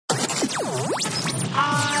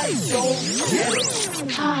I Don't Get It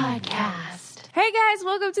Podcast. Hey guys,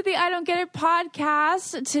 welcome to the I Don't Get It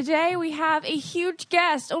podcast. Today we have a huge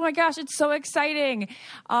guest. Oh my gosh, it's so exciting.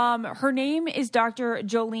 Her name is Dr.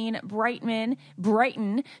 Jolene Brighten.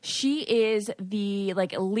 She is the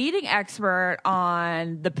leading expert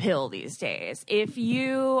on the pill these days. If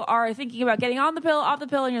you are thinking about getting on the pill, off the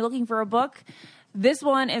pill, and you're looking for a book, this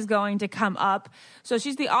one is going to come up. So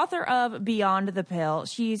she's the author of Beyond the Pill.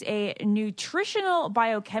 She's a nutritional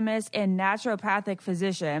biochemist and naturopathic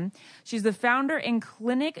physician. She's the founder and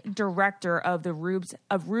clinic director of Rubes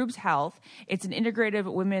Health. It's an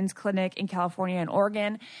integrative women's clinic in California and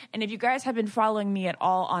Oregon. And if you guys have been following me at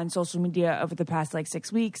all on social media over the past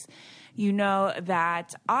 6 weeks, you know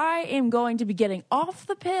that I am going to be getting off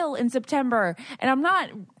the pill in September. And I'm not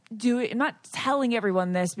telling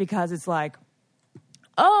everyone this because it's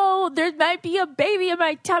oh, there might be a baby in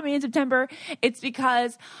my tummy in September. It's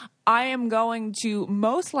because I am going to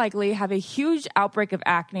most likely have a huge outbreak of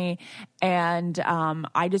acne. And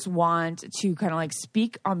I just want to kind of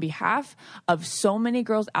speak on behalf of so many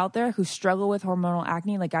girls out there who struggle with hormonal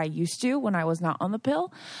acne like I used to when I was not on the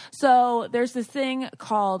pill. So there's this thing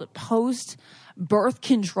called post-birth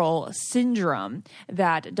control syndrome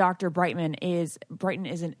that Dr. Brighten is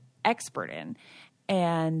an expert in.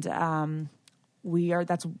 And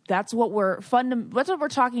that's what we're talking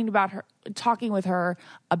with her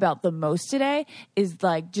about the most today is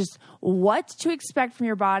just what to expect from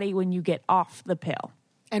your body when you get off the pill.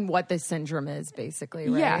 And what this syndrome is, basically,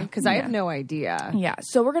 right? Yeah. Because I have no idea. Yeah.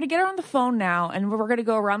 So we're going to get her on the phone now, and we're going to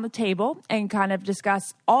go around the table and kind of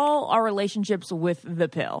discuss all our relationships with the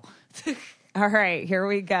pill. All right, here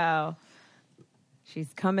we go.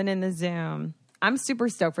 She's coming in the Zoom. I'm super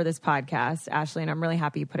stoked for this podcast, Ashley, and I'm really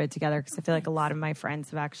happy you put it together because I feel like a lot of my friends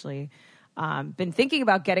have actually been thinking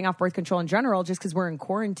about getting off birth control in general just because we're in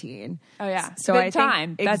quarantine. Oh, yeah. So Good I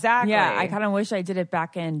time. think, exactly. Yeah, I kind of wish I did it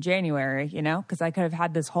back in January, because I could have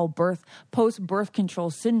had this whole post-birth control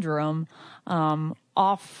syndrome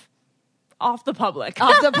off the public.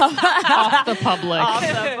 Off the public. Off the public. Off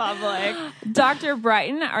the public. Dr.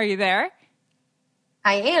 Brighten, are you there?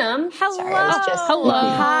 I am. Hello. Sorry, I was just Hello.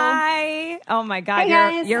 Hi. Oh my God. Hey,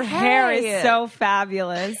 guys. Your hair Hey. is so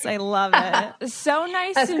fabulous. I love it. So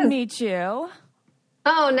nice to meet you.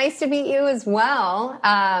 Oh, nice to meet you as well.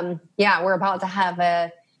 We're about to have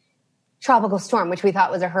a tropical storm, which we thought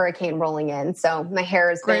was a hurricane rolling in. So my hair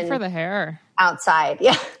has Great been for the hair. outside.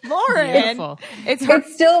 Yeah. Lauren. Beautiful. It's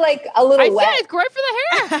It's still a little I wet. said it's great for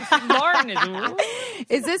the hair. Lauren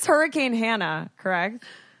Is this Hurricane Hannah, correct?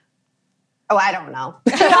 Oh, I don't know.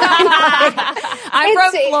 I'm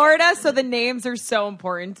from It's- Florida, so the names are so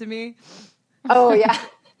important to me. Oh, yeah.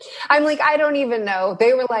 I'm I don't even know.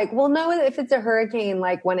 They were we'll know if it's a hurricane,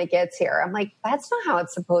 when it gets here. I'm that's not how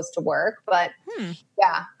it's supposed to work. But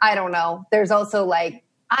yeah, I don't know. There's also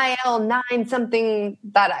IL-9 something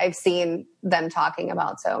that I've seen them talking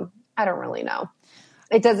about. So I don't really know.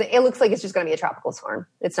 It looks like it's just going to be a tropical storm.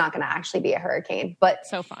 It's not going to actually be a hurricane, but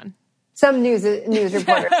so fun. some news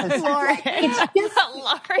reporters have said, Lauren.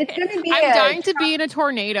 it's going to be I'm dying to be in a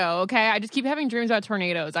tornado, okay? I just keep having dreams about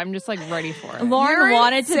tornadoes. I'm just ready for it. Lauren You're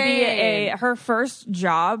wanted to insane. be her first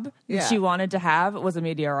job Yeah. she wanted to have was a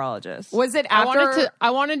meteorologist. Was it I after?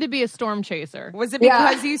 wanted to be a storm chaser. Was it Yeah.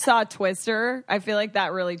 because you saw Twister? I feel like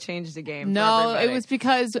that really changed the game. No, for everybody. it was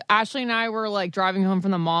because Ashley and I were driving home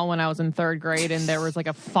from the mall when I was in third grade, and there was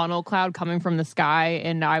a funnel cloud coming from the sky,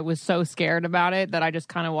 and I was so scared about it that I just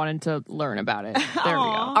kind of wanted to let's about it. There we go.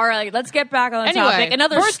 All right, let's get back on the Anyway, topic.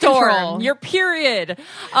 Another birth storm. control. Your period. Okay.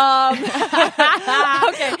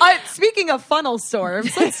 Speaking of funnel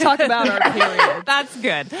storms, let's talk about our period. That's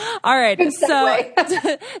good. All right. So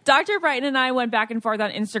segue. Dr. Brighten and I went back and forth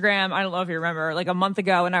on Instagram. I don't know if you remember, a month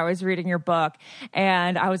ago when I was reading your book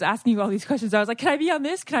and I was asking you all these questions. I was like, can I be on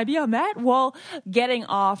this? Can I be on that? Well, getting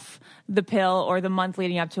off the pill or the month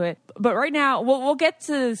leading up to it. But right now, we'll get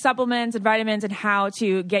to supplements and vitamins and how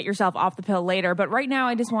to get yourself off the pill later. But right now,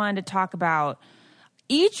 I just wanted to talk about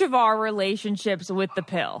each of our relationships with the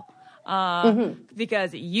pill.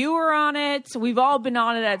 Because you were on it. We've all been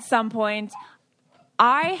on it at some point.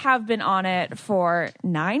 I have been on it for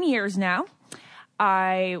 9 years now.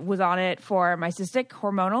 I was on it for my cystic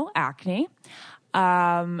hormonal acne.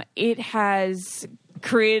 It has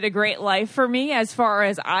created a great life for me as far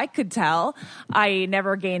as I could tell. I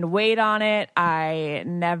never gained weight on it. I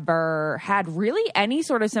never had really any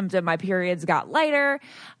sort of symptom. My periods got lighter.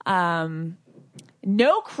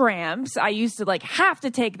 No cramps. I used to have to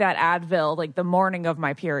take that Advil the morning of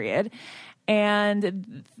my period.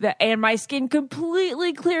 and my skin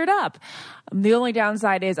completely cleared up. The only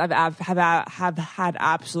downside is I've had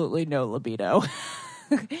absolutely no libido.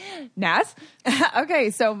 Naz? Okay,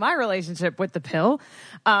 so my relationship with the pill,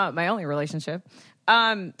 my only relationship.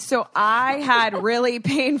 So I had really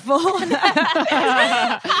painful,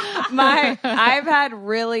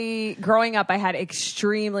 growing up, I had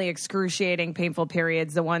extremely excruciating painful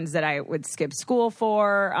periods, the ones that I would skip school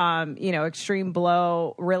for, extreme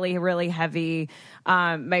blow, really, really heavy.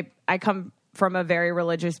 I come from a very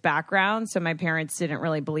religious background, so my parents didn't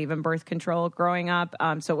really believe in birth control growing up.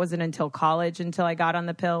 So it wasn't until college until I got on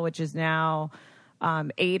the pill, which is now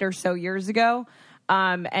 8 or so years ago.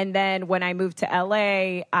 And then when I moved to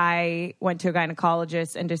LA, I went to a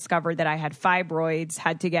gynecologist and discovered that I had fibroids,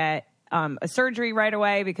 had to get a surgery right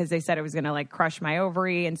away because they said it was going to crush my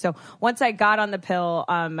ovary. And so once I got on the pill,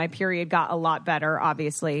 my period got a lot better,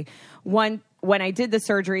 obviously. When I did the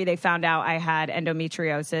surgery, they found out I had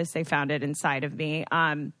endometriosis. They found it inside of me.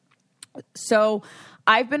 So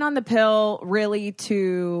I've been on the pill really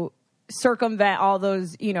to circumvent all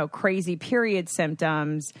those, crazy period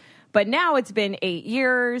symptoms. But now it's been 8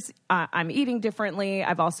 years. I'm eating differently.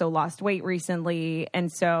 I've also lost weight recently. And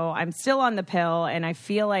so I'm still on the pill, and I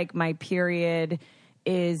feel like my period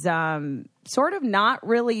is sort of not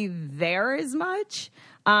really there as much.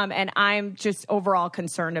 And I'm just overall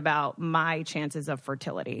concerned about my chances of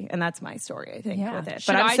fertility. And that's my story, I think, with it.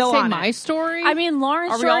 Should But I'm I still say on my it. story? I mean,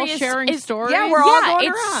 Lauren's Are we story all sharing stories? Yeah, we're all going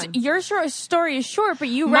around. Your story is short, but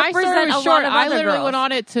you My represent story a was short. lot of I other literally girls. went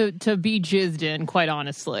on it to be jizzed in, quite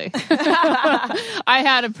honestly. I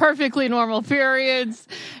had a perfectly normal periods,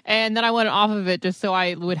 and then I went off of it just so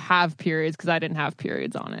I would have periods because I didn't have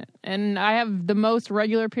periods on it. And I have the most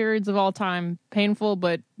regular periods of all time. Painful,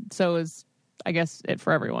 but so is, I guess, it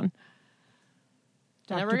for everyone.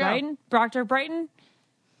 Dr. Brighten?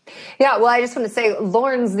 Yeah, well, I just want to say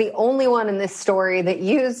Lauren's the only one in this story that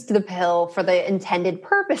used the pill for the intended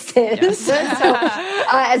purposes. Yes. So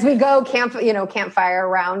as we go campfire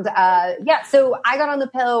around, so I got on the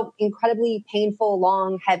pill, incredibly painful,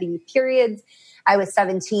 long, heavy periods. I was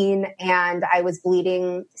 17 and I was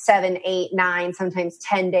bleeding 7, 8, 9, sometimes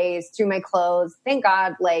 10 days through my clothes. Thank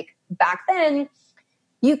God, back then,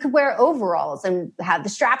 you could wear overalls and have the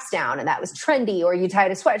straps down, and that was trendy, or you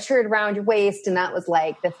tied a sweatshirt around your waist, and that was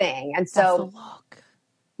the thing. And so, that's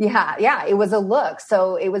a look. Yeah, it was a look.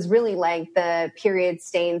 So it was really the period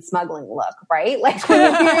stain smuggling look, right? When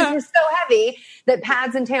your periods were so heavy that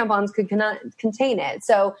pads and tampons could not contain it.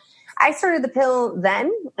 So I started the pill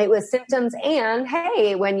then. It was symptoms, and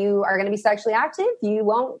hey, when you are going to be sexually active, you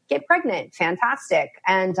won't get pregnant. Fantastic.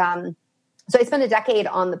 And so I spent a decade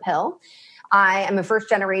on the pill. I am a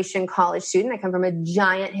first-generation college student. I come from a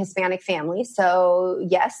giant Hispanic family. So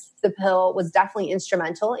yes, the pill was definitely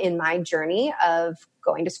instrumental in my journey of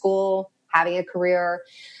going to school, having a career.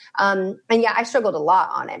 I struggled a lot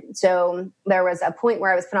on it. So there was a point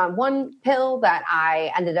where I was put on one pill that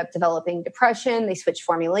I ended up developing depression. They switched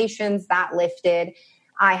formulations. That lifted.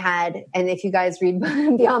 And if you guys read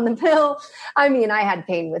Beyond the Pill, I had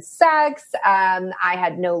pain with sex. I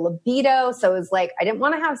had no libido. So it was I didn't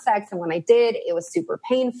want to have sex. And when I did, it was super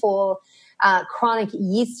painful, chronic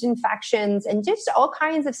yeast infections, and just all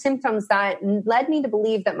kinds of symptoms that led me to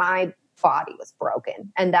believe that my body was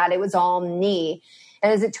broken and that it was all me.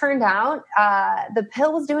 And as it turned out, the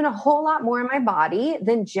pill was doing a whole lot more in my body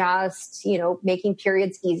than just, making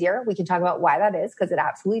periods easier. We can talk about why that is, because it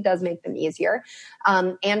absolutely does make them easier,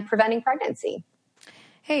 and preventing pregnancy.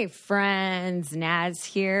 Hey, friends, Naz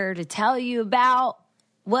here to tell you about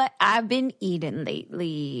what I've been eating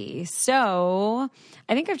lately. So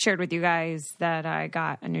I think I've shared with you guys that I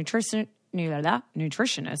got a nutritionist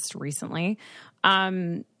recently.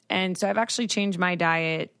 And so I've actually changed my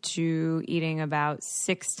diet to eating about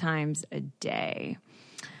 6 times a day.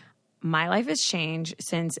 My life has changed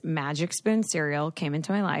since Magic Spoon cereal came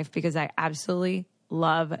into my life because I absolutely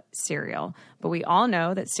love cereal. But we all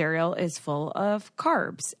know that cereal is full of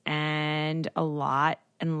carbs and a lot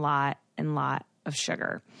of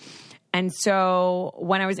sugar. And so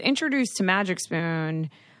when I was introduced to Magic Spoon,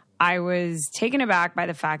 I was taken aback by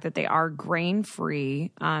the fact that they are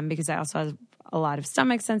grain-free, because I also have a lot of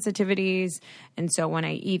stomach sensitivities. And so when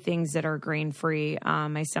I eat things that are grain-free,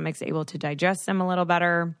 my stomach's able to digest them a little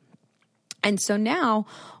better. And so now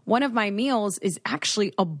one of my meals is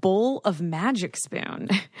actually a bowl of Magic Spoon.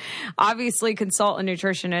 Obviously consult a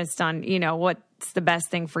nutritionist on, what that's the best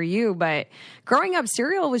thing for you. But growing up,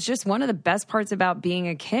 cereal was just one of the best parts about being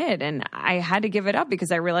a kid. And I had to give it up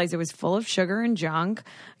because I realized it was full of sugar and junk.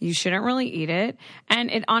 You shouldn't really eat it. And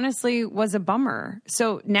it honestly was a bummer.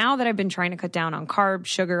 So now that I've been trying to cut down on carbs,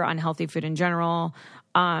 sugar, unhealthy food in general,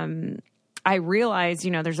 I realized,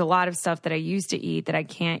 there's a lot of stuff that I used to eat that I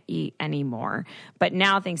can't eat anymore. But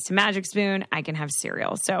now, thanks to Magic Spoon, I can have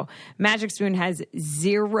cereal. So Magic Spoon has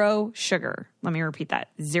 0 sugar. Let me repeat that.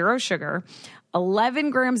 0 sugar, 11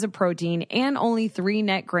 grams of protein, and only 3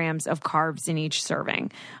 net grams of carbs in each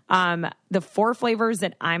serving. The 4 flavors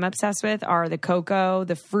that I'm obsessed with are the cocoa,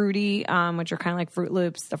 the fruity, which are kind of like Fruit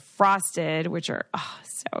Loops, the frosted, which are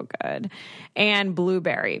so good, and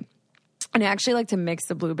blueberry. And I actually like to mix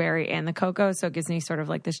the blueberry and the cocoa, so it gives me sort of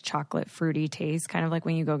like this chocolate fruity taste, kind of like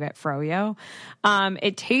when you go get froyo.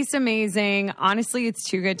 It tastes amazing. Honestly, it's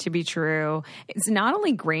too good to be true. It's not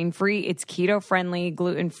only grain-free, it's keto-friendly,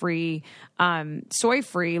 gluten-free,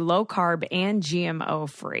 soy-free, low-carb, and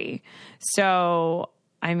GMO-free. So,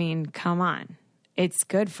 I mean, come on. It's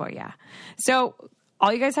good for you. So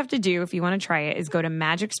all you guys have to do if you want to try it is go to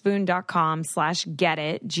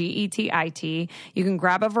magicspoon.com/getit, GETIT. You can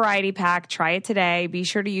grab a variety pack, try it today. Be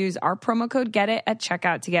sure to use our promo code GETIT at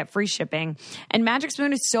checkout to get free shipping. And Magic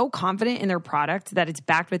Spoon is so confident in their product that it's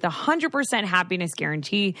backed with a 100% happiness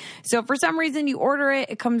guarantee. So if for some reason you order it,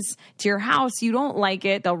 it comes to your house, you don't like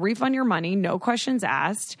it, they'll refund your money, no questions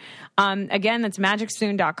asked. Again, that's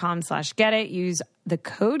magicspoon.com/getit. Use the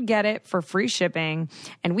code GETIT for free shipping.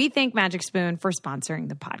 And we thank Magic Spoon for sponsoring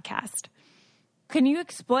the podcast. Can you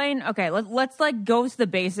explain? Okay, let's like go to the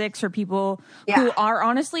basics for people who are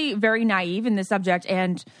honestly very naive in this subject,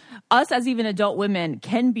 and us as even adult women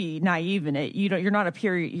can be naive in it. You're not a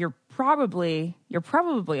period. You're probably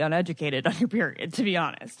uneducated on your period, to be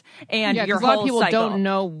honest. And your whole a lot of people cycle. don't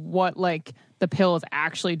know what like the pill is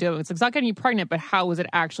actually doing. It's not getting you pregnant, but how is it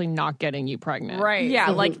actually not getting you pregnant? Right. Yeah,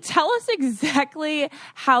 like tell us exactly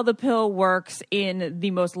how the pill works in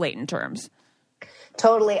the most latent terms.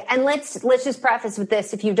 Totally. And let's just preface with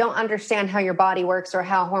this. If you don't understand how your body works or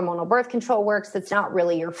how hormonal birth control works, that's not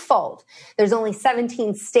really your fault. There's only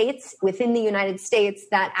 17 states within the United States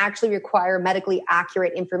that actually require medically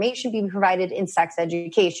accurate information being provided in sex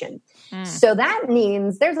education. So that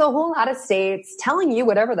means there's a whole lot of states telling you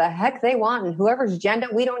whatever the heck they want and whoever's agenda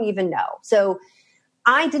we don't even know. So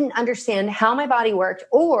I didn't understand how my body worked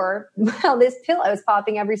or how this pill I was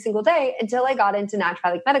popping every single day until I got into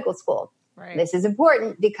naturopathic medical school. Right. This is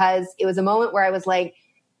important because it was a moment where I was like,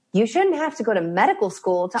 you shouldn't have to go to medical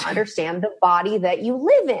school to understand the body that you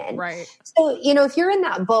live in. Right. So, if you're in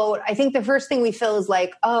that boat, I think the first thing we feel is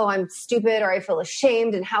like, oh, I'm stupid or I feel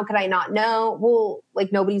ashamed and how could I not know? Well,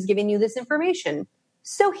 like nobody's giving you this information.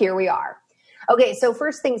 So here we are. Okay, so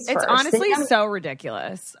first things first. It's honestly so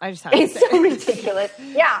ridiculous. I just have to say. It's so ridiculous.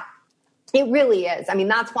 Yeah, it really is. I mean,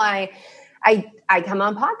 that's why I come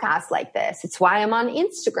on podcasts like this. It's why I'm on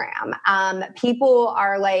Instagram. People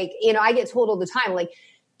are like, I get told all the time, like,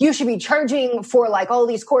 you should be charging for like all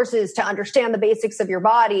these courses to understand the basics of your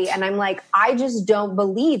body. And I'm like, I just don't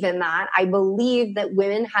believe in that. I believe that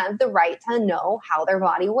women have the right to know how their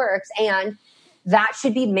body works. And that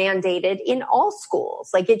should be mandated in all schools.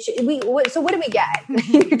 Like so what do we get?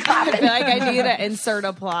 You're clapping. I feel like I need to insert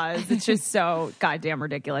applause. It's just so goddamn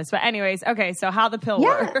ridiculous. But anyways, okay. So how the pill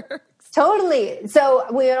works. Totally. So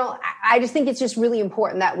I just think it's just really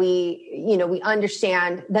important that we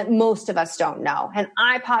understand that most of us don't know. And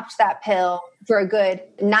I popped that pill for a good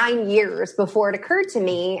 9 years before it occurred to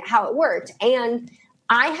me how it worked. And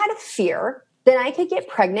I had a fear that I could get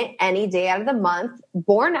pregnant any day out of the month,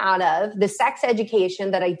 born out of the sex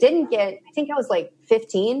education that I didn't get. I think I was like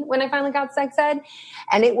 15 when I finally got sex ed.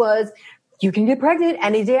 And it was, you can get pregnant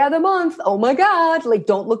any day of the month. Oh my God. Like,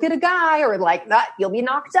 don't look at a guy or like that. You'll be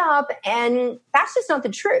knocked up. And that's just not the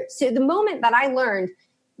truth. So the moment that I learned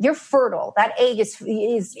you're fertile, that egg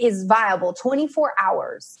is viable 24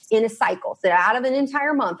 hours in a cycle. So out of an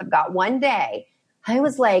entire month, I've got 1 day. I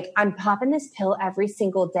was like, I'm popping this pill every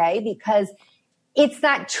single day because it's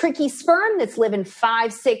that tricky sperm that's living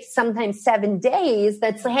 5, 6, sometimes 7 days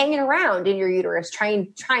that's hanging around in your uterus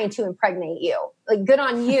trying to impregnate you. Like, good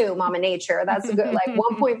on you, Mama Nature. That's a good,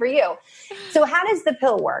 1 point for you. So how does the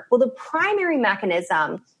pill work? Well, the primary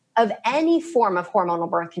mechanism of any form of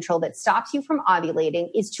hormonal birth control that stops you from ovulating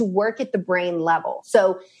is to work at the brain level.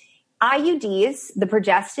 So IUDs, the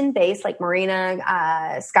progestin base like Mirena,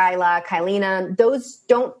 Skyla, Kyleena, those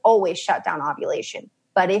don't always shut down ovulation.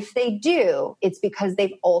 But if they do, it's because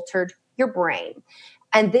they've altered your brain.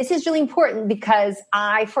 And this is really important because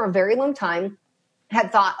I, for a very long time,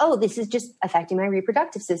 had thought, oh, this is just affecting my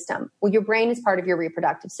reproductive system. Well, your brain is part of your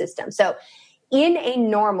reproductive system. So in a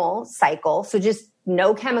normal cycle, so just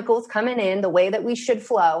no chemicals coming in the way that we should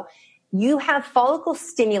flow, you have follicle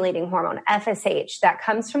stimulating hormone, FSH, that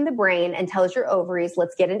comes from the brain and tells your ovaries,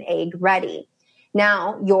 let's get an egg ready.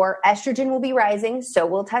 Now, your estrogen will be rising, so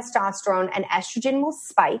will testosterone, and estrogen will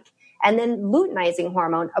spike. And then luteinizing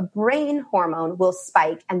hormone, a brain hormone, will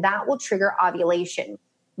spike, and that will trigger ovulation.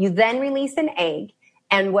 You then release an egg,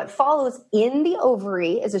 and what follows in the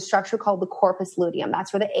ovary is a structure called the corpus luteum.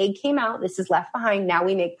 That's where the egg came out. This is left behind. Now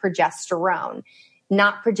we make progesterone,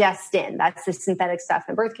 not progestin. That's the synthetic stuff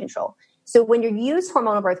in birth control. So when you use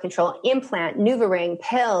hormonal birth control, implant, NuvaRing,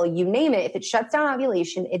 pill, you name it, if it shuts down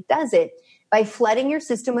ovulation, it does it by flooding your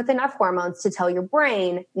system with enough hormones to tell your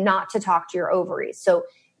brain not to talk to your ovaries. So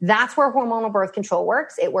that's where hormonal birth control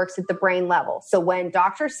works. It works at the brain level. So when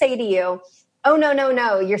doctors say to you, oh,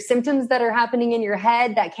 no, your symptoms that are happening in your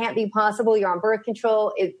head, that can't be possible, you're on birth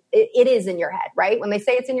control, it is in your head, right? When they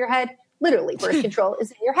say it's in your head, literally birth control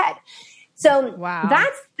is in your head. So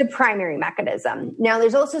That's the primary mechanism. Now,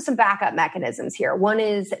 there's also some backup mechanisms here. One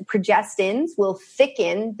is progestins will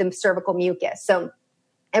thicken the cervical mucus. So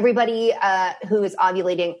everybody who is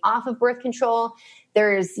ovulating off of birth control,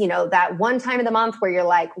 there's, that one time of the month where you're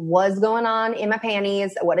like, what's going on in my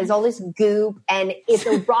panties? What is all this goop? And it's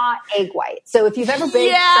a raw egg white. So if you've ever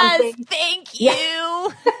baked something. Thank you.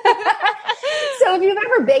 Yeah. So if you've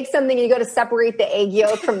ever baked something and you go to separate the egg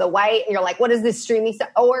yolk from the white and you're like, what is this streamy stuff?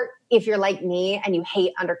 Or if you're like me and you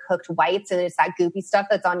hate undercooked whites and it's that goopy stuff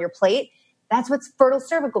that's on your plate, that's what fertile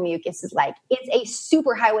cervical mucus is like. It's a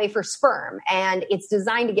super highway for sperm, and it's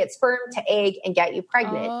designed to get sperm to egg and get you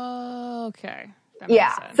pregnant. Oh, okay.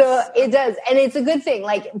 Yeah, so it does. And it's a good thing.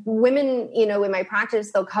 Like women, in my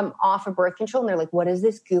practice, they'll come off of birth control and they're like, what is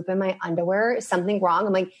this goop in my underwear? Is something wrong?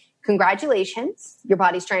 I'm like, congratulations. Your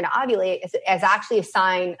body's trying to ovulate. It's actually a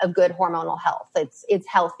sign of good hormonal health. It's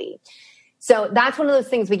healthy. So that's one of those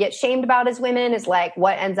things we get shamed about as women, is like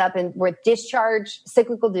what ends up with discharge,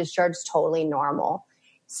 cyclical discharge is totally normal.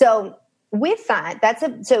 So with that,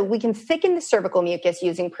 so we can thicken the cervical mucus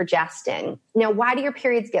using progestin. Now, why do your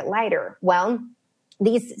periods get lighter? Well,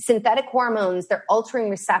 these synthetic hormones, they're altering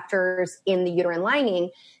receptors in the uterine lining.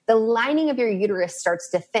 The lining of your uterus starts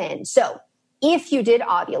to thin. So if you did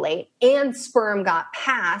ovulate and sperm got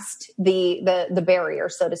past the barrier,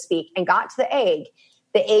 so to speak, and got to the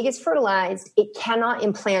egg is fertilized. It cannot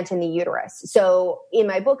implant in the uterus. So in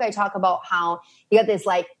my book, I talk about how you got this,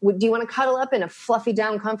 like, do you want to cuddle up in a fluffy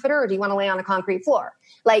down comforter, or do you want to lay on a concrete floor?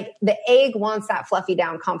 Like, the egg wants that fluffy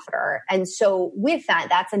down comforter. And so with that,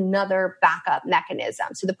 that's another backup mechanism.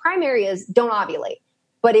 So the primary is don't ovulate.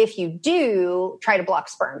 But if you do, try to block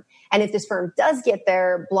sperm. And if the sperm does get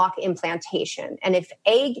there, block implantation. And if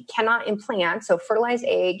egg cannot implant, so fertilized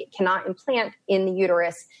egg cannot implant in the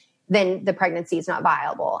uterus, then the pregnancy is not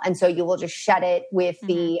viable. And so you will just shed it with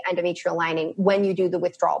the endometrial lining when you do the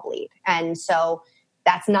withdrawal bleed. And so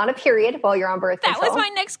that's not a period while you're on birth control. That was my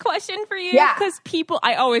next question for you. Yeah. Because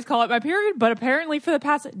I always call it my period, but apparently for the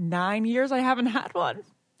past 9 years, I haven't had one.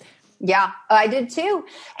 Yeah, I did too.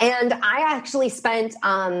 And I actually spent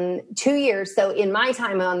 2 years. So in my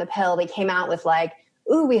time on the pill, they came out with like,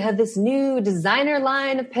 ooh, we have this new designer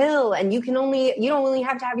line of pill, and you don't only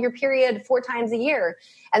have to have your period 4 times a year.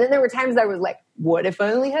 And then there were times I was like, what if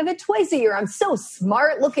I only have it twice a year? I'm so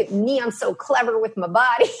smart. Look at me. I'm so clever with my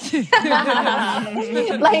body.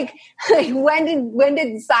 like when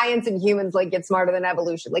did science and humans like get smarter than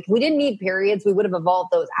evolution? Like, if we didn't need periods, we would have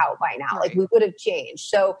evolved those out by now. Right. Like, we would have changed.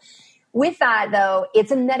 So with that, though,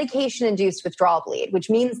 it's a medication-induced withdrawal bleed, which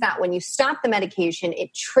means that when you stop the medication,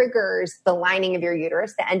 it triggers the lining of your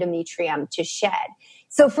uterus, the endometrium, to shed.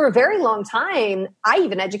 So for a very long time, I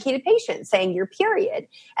even educated patients saying your period.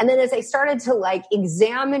 And then as I started to like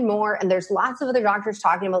examine more, and there's lots of other doctors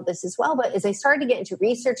talking about this as well, but as I started to get into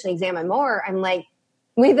research and examine more, I'm like,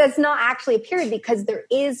 wait, that's not actually a period, because there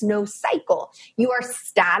is no cycle. You are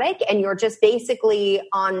static and you're just basically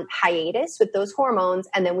on hiatus with those hormones.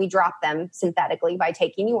 And then we drop them synthetically by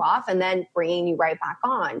taking you off and then bringing you right back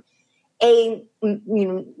on. A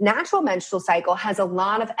natural menstrual cycle has a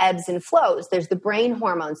lot of ebbs and flows. There's the brain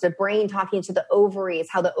hormones, the brain talking to the ovaries,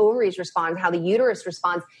 how the ovaries respond, how the uterus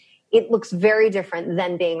responds. It looks very different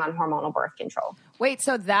than being on hormonal birth control. Wait,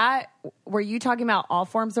 so were you talking about all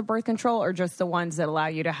forms of birth control, or just the ones that allow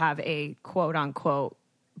you to have a quote unquote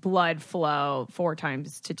blood flow 4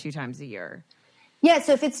 times to 2 times a year? Yeah,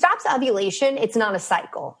 so if it stops ovulation, it's not a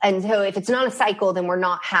cycle. And so if it's not a cycle, then we're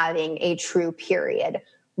not having a true period.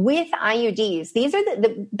 With IUDs, these are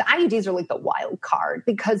the IUDs are like the wild card,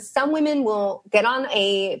 because some women will get on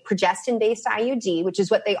a progestin-based IUD, which is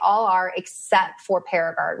what they all are except for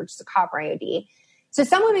Paragard, which is a copper IUD. So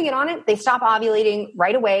some women get on it, they stop ovulating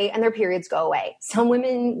right away and their periods go away. Some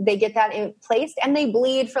women, they get that in place and they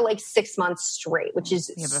bleed for like 6 months straight, which is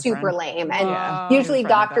super lame. And usually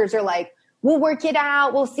doctors are like, we'll work it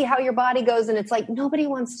out. We'll see how your body goes. And it's like, nobody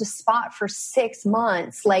wants to spot for 6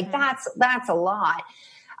 months. Like that's a lot.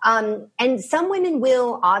 And some women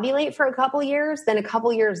will ovulate for a couple years, then a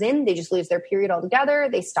couple years in, they just lose their period altogether.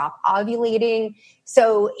 They stop ovulating.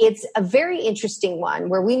 So it's a very interesting one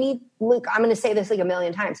where we need, look, I'm going to say this like a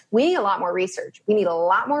million times. We need a lot more research. We need a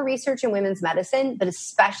lot more research in women's medicine, but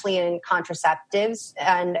especially in contraceptives.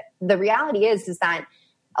 And the reality is that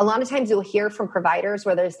a lot of times you'll hear from providers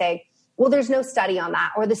where they say, well, there's no study on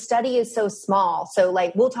that, or the study is so small. So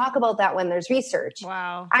like, we'll talk about that when there's research.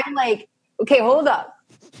 Wow. I'm like, okay, hold up.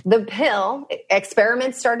 The pill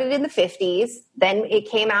experiment started in the 50s. Then it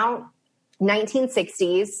came out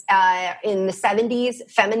 1960s. In the 70s,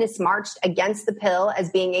 feminists marched against the pill as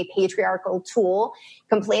being a patriarchal tool,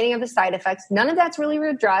 complaining of the side effects. None of that's really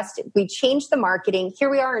addressed. We changed the marketing. Here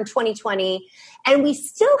we are in 2020, and we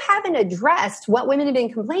still haven't addressed what women have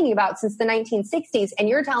been complaining about since the 1960s. And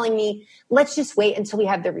you're telling me, let's just wait until we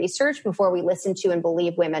have the research before we listen to and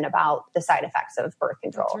believe women about the side effects of birth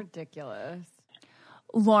control. That's ridiculous.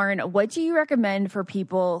 Lauren, what do you recommend for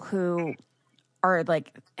people who are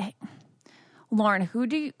like, hey, Lauren,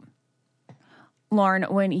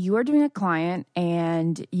 when you are doing a client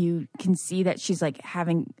and you can see that she's like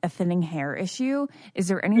having a thinning hair issue, is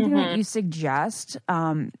there anything that you suggest?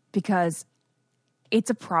 Because it's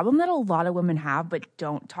a problem that a lot of women have but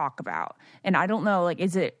don't talk about. And I don't know, like,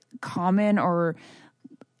 is it common or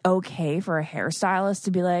okay for a hairstylist to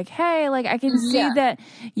be like, hey, like I can see that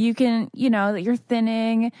you can, that you're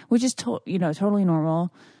thinning, which is totally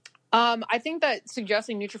normal. I think that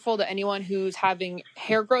suggesting Nutrafol to anyone who's having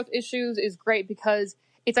hair growth issues is great because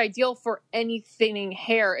it's ideal for any thinning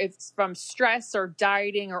hair. If it's from stress or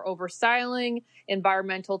dieting or overstyling,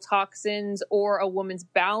 environmental toxins, or a woman's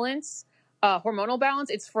balance, hormonal balance,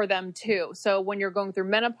 it's for them too. So when you're going through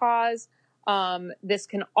menopause, this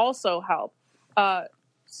can also help.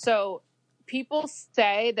 So people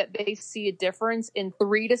say that they see a difference in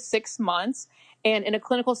 3 to 6 months. And in a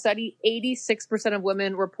clinical study, 86% of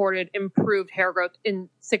women reported improved hair growth in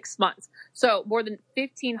 6 months. So more than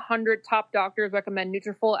 1,500 top doctors recommend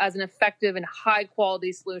Nutrafol as an effective and high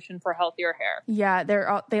quality solution for healthier hair. Yeah,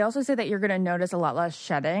 they also say that you're going to notice a lot less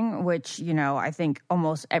shedding, which, I think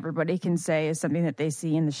almost everybody can say is something that they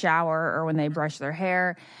see in the shower or when they brush their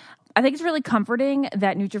hair. I think it's really comforting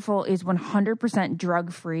that Nutrafol is 100%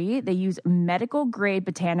 drug-free. They use medical-grade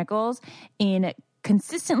botanicals in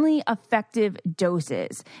consistently effective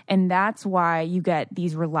doses, and that's why you get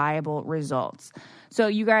these reliable results. So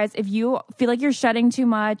you guys, if you feel like you're shedding too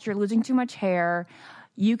much, you're losing too much hair,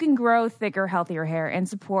 you can grow thicker, healthier hair and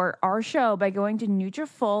support our show by going to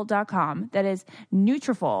Nutrafol.com. That is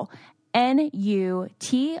Nutrafol,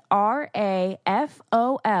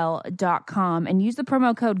 Nutrafol.com, and use the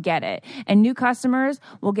promo code GETIT. And new customers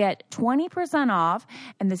will get 20% off,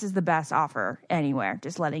 and this is the best offer anywhere.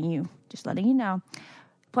 Just letting you know.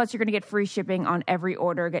 Plus, you're going to get free shipping on every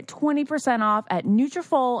order. Get 20% off at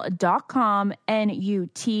Nutrafol.com,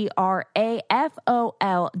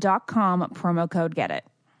 Nutrafol.com, promo code GETIT.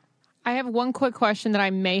 I have one quick question that I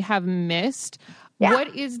may have missed. Yeah.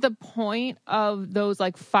 What is the point of those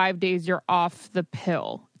 5 days you're off the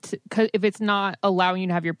pill? Because if it's not allowing you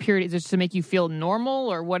to have your period, is it just to make you feel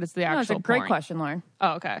normal, or what is the actual point? That's a great question, Lauren.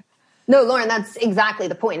 Oh, okay. No, Lauren, that's exactly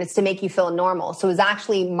the point. It's to make you feel normal. So it was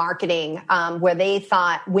actually marketing where they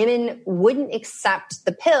thought women wouldn't accept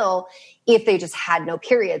the pill if they just had no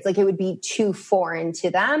periods. Like it would be too foreign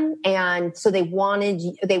to them. And so they wanted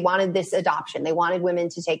this adoption. They wanted women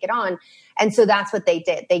to take it on. And so that's what they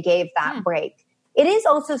did. They gave that break. It is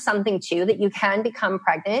also something, too, that you can become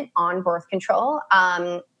pregnant on birth control.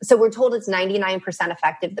 So we're told it's 99%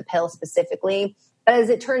 effective, the pill specifically. But as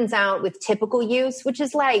it turns out, with typical use, which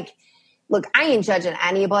is look, I ain't judging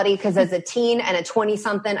anybody because as a teen and a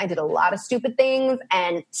 20-something, I did a lot of stupid things,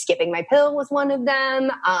 and skipping my pill was one of them,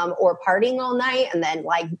 or partying all night and then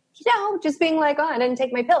just being like, oh, I didn't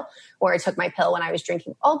take my pill, or I took my pill when I was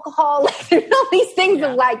drinking alcohol. There's all these things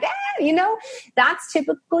of that's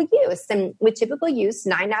typical use. And with typical use,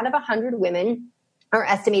 9 out of 100 women are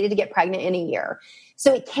estimated to get pregnant in a year.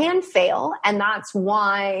 So it can fail. And that's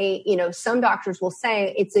why, some doctors will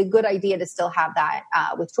say it's a good idea to still have that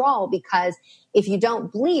withdrawal, because if you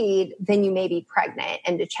don't bleed, then you may be pregnant,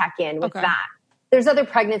 and to check in with that. There's other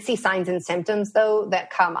pregnancy signs and symptoms, though, that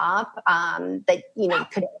come up that,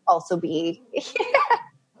 could also be.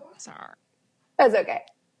 Sorry. That's okay.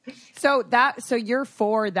 So you're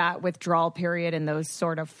for that withdrawal period in those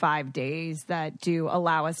sort of 5 days that do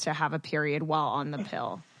allow us to have a period while on the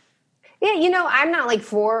pill. Yeah, I'm not like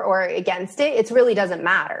for or against it. It really doesn't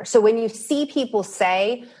matter. So when you see people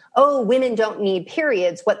say, oh, women don't need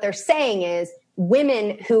periods, what they're saying is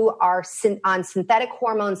women who are on synthetic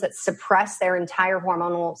hormones that suppress their entire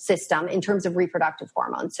hormonal system in terms of reproductive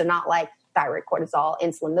hormones. So not like thyroid, cortisol,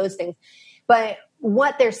 insulin, those things. But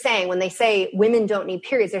what they're saying when they say women don't need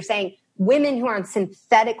periods, they're saying women who are on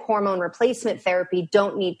synthetic hormone replacement therapy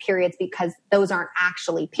don't need periods because those aren't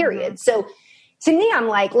actually periods. So to me, I'm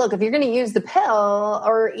like, look, if you're going to use the pill,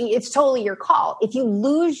 or it's totally your call. If you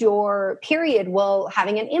lose your period while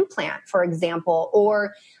having an implant, for example,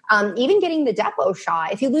 or even getting the depot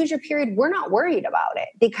shot, if you lose your period, we're not worried about it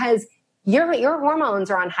because your hormones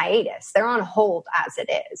are on hiatus. They're on hold as it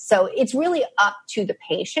is. So it's really up to the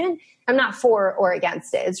patient. I'm not for or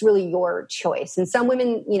against it. It's really your choice. And some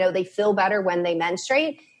women, they feel better when they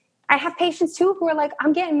menstruate. I have patients too who are like,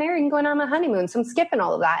 I'm getting married and going on my honeymoon, so I'm skipping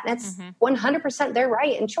all of that. And it's 100% their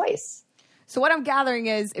right and choice. So what I'm gathering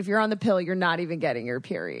is if you're on the pill, you're not even getting your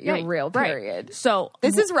period, your real period. Right. So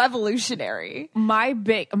this is revolutionary. My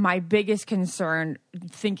biggest concern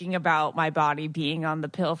thinking about my body being on the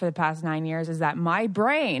pill for the past 9 years is that my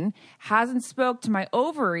brain hasn't spoke to my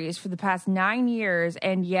ovaries for the past 9 years.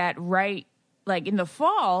 And yet like in the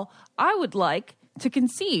fall, I would like to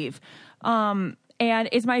conceive. And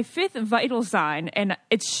it's my 5th vital sign, and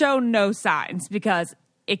it's shown no signs because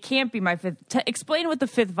it can't be my 5th. Explain what the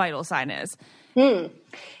 5th vital sign is.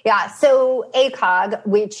 Yeah, so ACOG,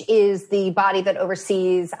 which is the body that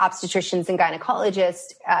oversees obstetricians and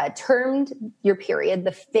gynecologists, termed your period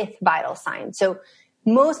the 5th vital sign. So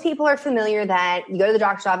most people are familiar that you go to the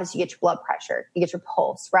doctor's office, you get your blood pressure, you get your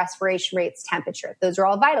pulse, respiration rates, temperature. Those are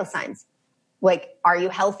all vital signs. Like, are you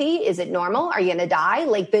healthy? Is it normal? Are you going to die?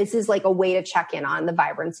 Like, this is like a way to check in on the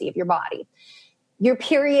vibrancy of your body. Your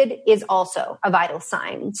period is also a vital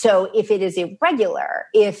sign. So if it is irregular,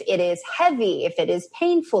 if it is heavy, if it is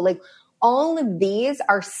painful, like all of these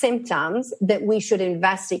are symptoms that we should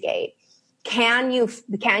investigate. Can you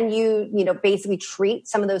basically treat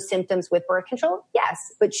some of those symptoms with birth control?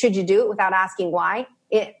 Yes. But should you do it without asking why?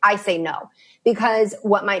 I say no, because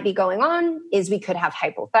what might be going on is we could have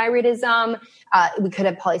hypothyroidism. We could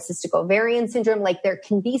have polycystic ovarian syndrome. Like there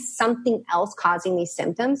can be something else causing these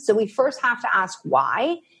symptoms. So we first have to ask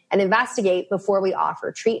why and investigate before we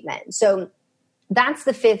offer treatment. So that's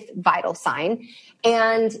the 5th vital sign.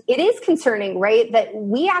 And it is concerning, right, that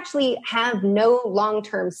we actually have no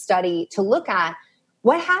long-term study to look at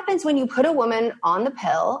what happens when you put a woman on the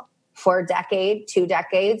pill for a decade, 2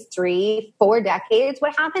 decades, 3, 4 decades.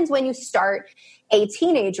 What happens when you start a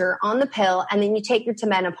teenager on the pill and then you take her to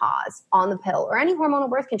menopause on the pill or any hormonal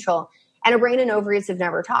birth control and her brain and ovaries have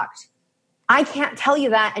never talked? I can't tell you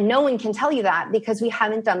that, and no one can tell you that because we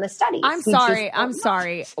haven't done the studies. I'm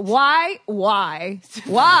sorry. Why?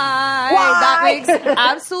 That makes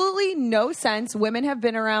absolutely no sense. Women have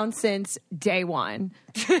been around since day one.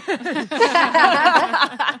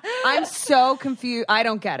 I'm so confused. I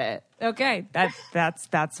don't get it. Okay,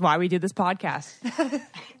 that's why we do this podcast.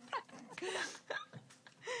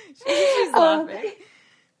 She's laughing.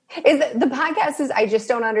 The podcast is I just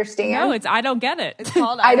don't understand. No, it's I don't get it. It's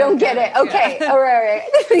called I don't get it. Okay. Yeah. All right.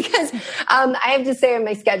 Because I have to say on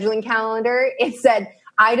my scheduling calendar, it said,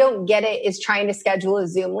 I don't get it is trying to schedule a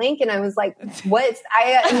Zoom link. And I was like, what?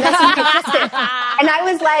 I messaged my assistant. And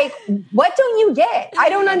I was like, what don't you get? I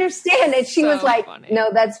don't understand. And she was like, funny.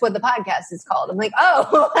 No, that's what the podcast is called. I'm like,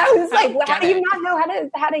 oh, I was like, well, how do you not know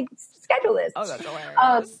how to schedule this? Oh, that's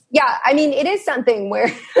hilarious. Yeah. I mean, it is something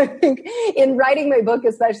where in writing my book,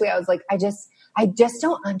 especially, I was like, I just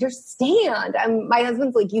don't understand. My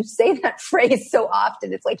husband's like, you say that phrase so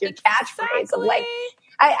often. It's like your catchphrase. I'm like,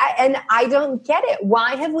 I don't get it.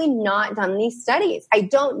 Why have we not done these studies? I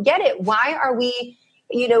don't get it. Why are we,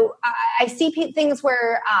 I see things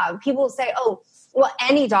where people say, oh, well,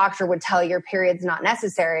 any doctor would tell your period's not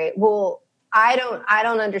necessary. Well, I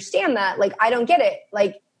don't understand that. Like, I don't get it.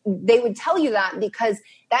 Like, they would tell you that because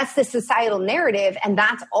that's the societal narrative. And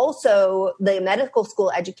that's also the medical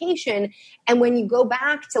school education. And when you go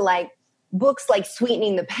back to like books like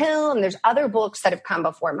Sweetening the Pill, and there's other books that have come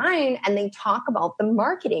before mine, and they talk about the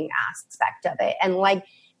marketing aspect of it. And like,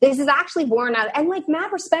 this is actually born out, and like,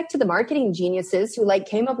 mad respect to the marketing geniuses who like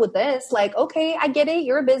came up with this. Like, okay, I get it.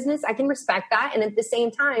 You're a business. I can respect that. And at the same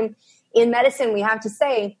time, in medicine, we have to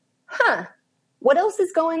say, what else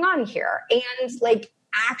is going on here? And like,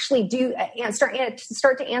 actually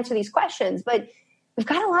start to answer these questions. But we've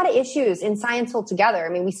got a lot of issues in science altogether. I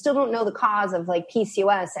mean, we still don't know the cause of like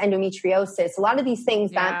PCOS, endometriosis, a lot of these things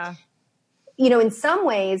that, in some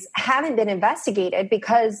ways haven't been investigated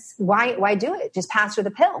because why do it? Just pass her the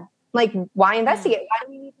pill. Like, why investigate? Why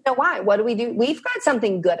do we need to know why? What do we do? We've got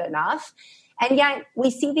something good enough. And yet we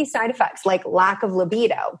see these side effects like lack of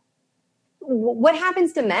libido. What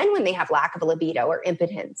happens to men when they have lack of libido or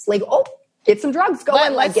impotence? Like, get some drugs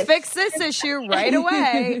going. Let's fix this issue right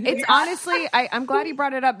away. It's honestly, I'm glad you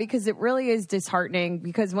brought it up because it really is disheartening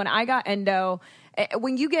because when I got endo,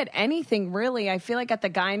 when you get anything really, I feel like at the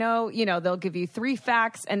gyno, they'll give you 3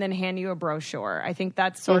 facts and then hand you a brochure. I think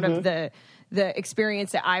that's sort of the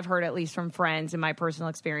experience that I've heard, at least from friends and my personal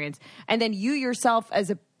experience. And then you yourself as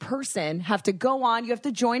a person have to go on, you have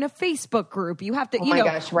to join a Facebook group. You have to,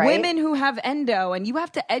 women who have endo, and you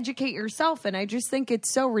have to educate yourself. And I just think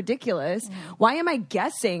it's so ridiculous. Why am I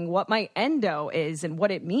guessing what my endo is and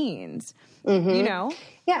what it means?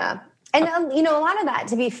 Yeah. And, a lot of that,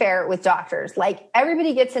 to be fair with doctors, like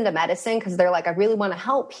everybody gets into medicine because they're like, I really want to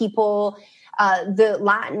help people. The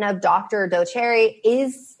Latin of doctor, docere,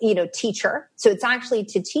 is, teacher. So it's actually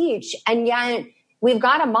to teach. And yet we've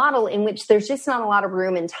got a model in which there's just not a lot of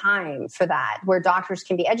room and time for that, where doctors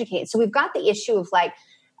can be educated. So we've got the issue of like,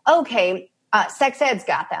 okay, sex ed's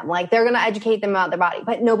got them. Like they're going to educate them about their body,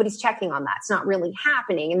 but nobody's checking on that. It's not really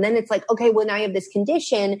happening. And then it's like, okay, well now you have this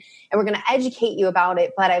condition and we're going to educate you about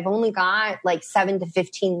it, but I've only got like 7 to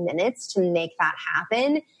 15 minutes to make that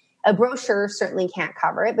happen. A brochure certainly can't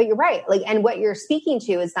cover it, but you're right. Like, and what you're speaking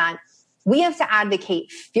to is that we have to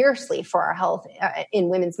advocate fiercely for our health in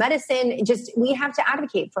women's medicine. We have to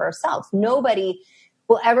advocate for ourselves. Nobody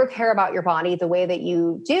will ever care about your body the way that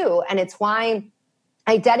you do. And it's why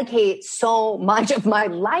I dedicate so much of my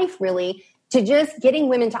life really to just getting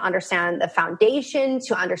women to understand the foundation,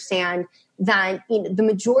 to understand that the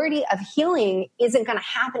majority of healing isn't going to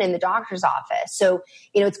happen in the doctor's office. So,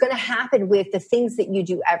 it's going to happen with the things that you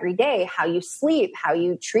do every day, how you sleep, how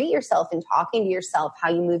you treat yourself and talking to yourself, how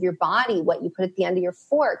you move your body, what you put at the end of your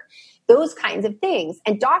fork, those kinds of things.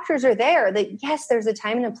 And doctors are there that, yes, there's a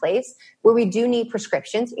time and a place where we do need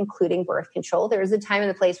prescriptions, including birth control. There is a time and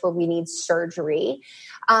a place where we need surgery.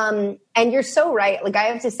 And you're so right. Like I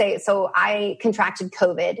have to say, so I contracted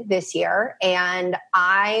COVID this year and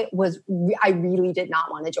I really did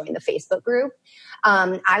not want to join the Facebook group.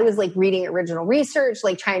 I was like reading original research,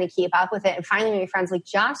 like trying to keep up with it. And finally my friends like,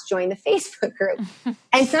 just join the Facebook group.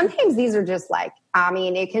 And sometimes these are just like,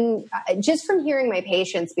 it can, just from hearing my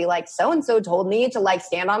patients be like, so-and-so told me to like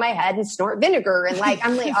stand on my head and snort vinegar. And like,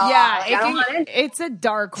 I'm like, it's a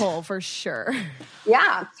dark hole for sure.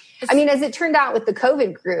 Yeah. As it turned out with the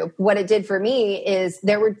COVID group, what it did for me is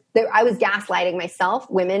I was gaslighting myself.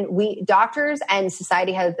 Doctors and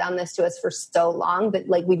society has done this to us for so long, but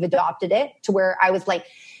like we've adopted it to where I was like,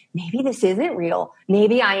 maybe this isn't real.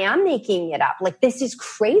 Maybe I am making it up. Like this is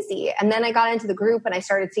crazy. And then I got into the group and I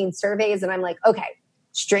started seeing surveys and I'm like, okay,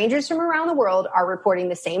 strangers from around the world are reporting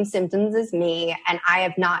the same symptoms as me. And I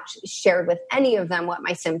have not shared with any of them what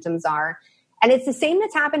my symptoms are. And it's the same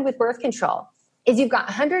that's happened with birth control. Is you've got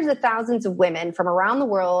hundreds of thousands of women from around the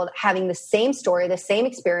world having the same story, the same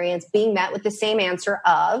experience, being met with the same answer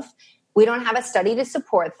of, we don't have a study to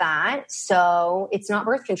support that, so it's not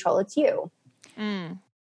birth control, it's you.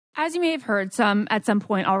 As you may have heard at some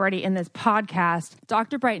point already in this podcast,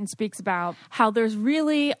 Dr. Brighten speaks about how there's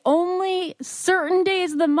really only certain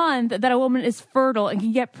days of the month that a woman is fertile and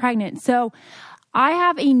can get pregnant. So I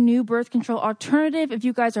have a new birth control alternative if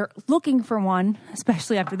you guys are looking for one,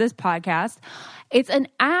 especially after this podcast. It's an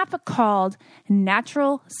app called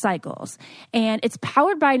Natural Cycles, and it's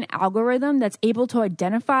powered by an algorithm that's able to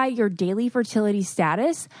identify your daily fertility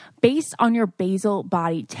status based on your basal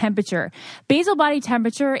body temperature. Basal body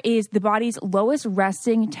temperature is the body's lowest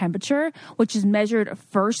resting temperature, which is measured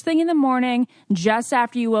first thing in the morning, just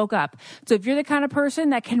after you woke up. So if you're the kind of person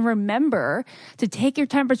that can remember to take your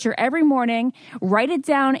temperature every morning, write it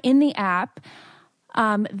down in the app,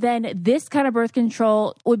 then this kind of birth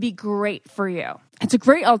control would be great for you. It's a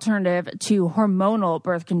great alternative to hormonal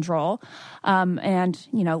birth control.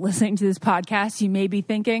 Listening to this podcast, you may be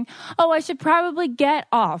thinking, I should probably get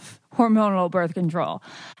off hormonal birth control.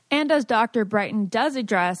 And as Dr. Brighten does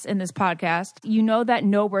address in this podcast, you know that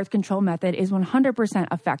no birth control method is 100%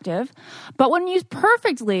 effective. But when used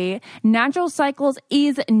perfectly, Natural Cycles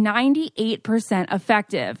is 98%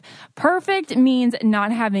 effective. Perfect means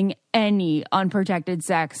not having any unprotected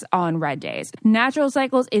sex on red days. Natural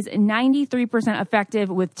Cycles is 93% effective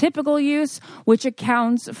with typical use, which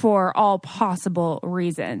accounts for all possible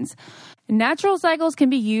reasons. Natural cycles can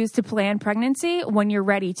be used to plan pregnancy when you're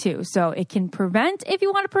ready to. So it can prevent if you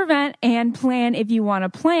want to prevent and plan if you want to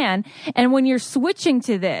plan. And when you're switching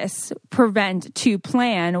to this prevent to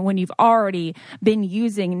plan, when you've already been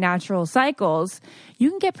using natural cycles,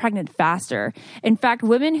 you can get pregnant faster. In fact,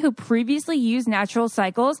 women who previously used natural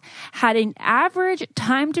cycles had an average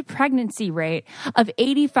time to pregnancy rate of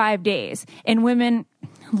 85 days. And women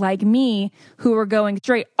like me, who were going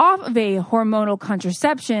straight off of a hormonal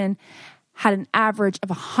contraception, had an average of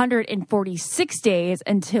 146 days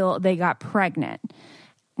until they got pregnant,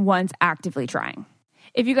 once actively trying.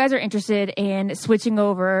 If you guys are interested in switching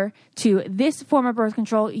over to this form of birth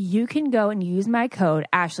control, you can go and use my code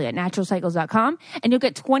Ashley at naturalcycles.com and you'll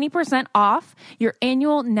get 20% off your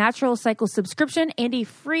annual Natural Cycle subscription and a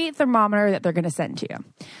free thermometer that they're going to send to you.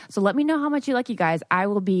 So let me know how much you like, you guys. I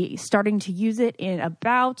will be starting to use it in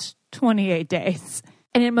about 28 days.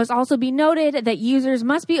 And it must also be noted that users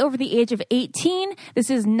must be over the age of 18. This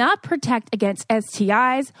does not protect against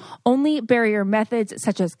STIs. Only barrier methods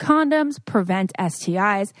such as condoms prevent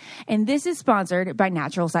STIs. And this is sponsored by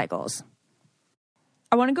Natural Cycles.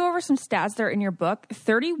 I want to go over some stats that are in your book.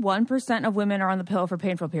 31% of women are on the pill for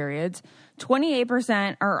painful periods.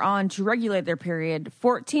 28% are on to regulate their period.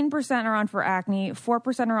 14% are on for acne.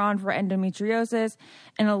 4% are on for endometriosis.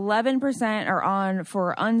 And 11% are on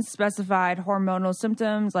for unspecified hormonal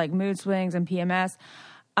symptoms like mood swings and PMS.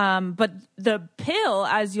 But the pill,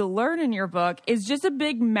 as you'll learn in your book, is just a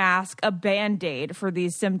big mask, a Band-Aid for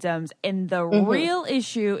these symptoms. And the real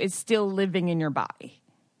issue is still living in your body.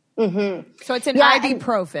 So it's an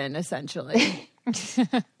ibuprofen, essentially.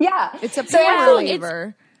 Yeah. It's a pain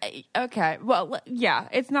reliever. Okay. Well, yeah,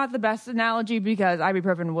 it's not the best analogy because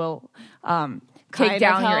ibuprofen will take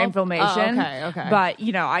down your inflammation. Oh, okay. But,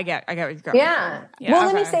 you know, I get what you're going. Yeah. Well,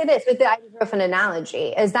 let me say this with the ibuprofen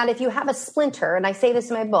analogy is that if you have a splinter, and I say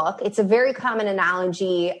this in my book, it's a very common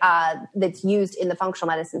analogy that's used in the functional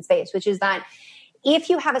medicine space, which is that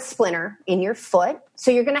if you have a splinter in your foot,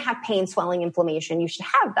 so you're going to have pain, swelling, inflammation, you should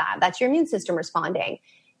have that. That's your immune system responding.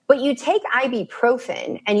 But you take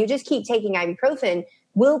ibuprofen and you just keep taking ibuprofen,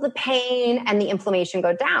 will the pain and the inflammation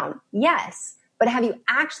go down? Yes. But have you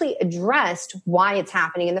actually addressed why it's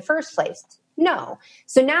happening in the first place? No.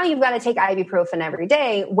 So now you've got to take ibuprofen every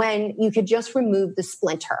day when you could just remove the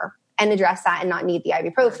splinter and address that and not need the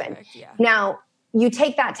ibuprofen. Perfect, yeah. Now, you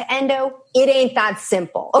take that to endo, it ain't that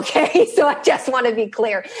simple, okay? So I just want to be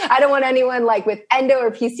clear. I don't want anyone like with endo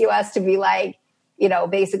or PCOS to be like, you know,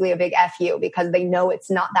 basically a big FU because they know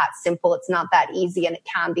it's not that simple, it's not that easy, and it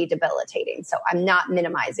can be debilitating. So I'm not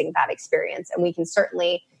minimizing that experience, and we can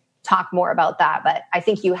certainly talk more about that. But I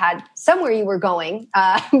think you had somewhere you were going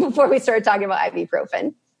before we started talking about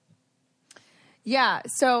ibuprofen. Yeah,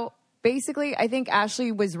 so basically, I think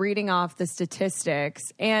Ashley was reading off the statistics,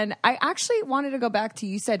 and I actually wanted to go back to,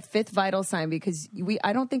 you said fifth vital sign, because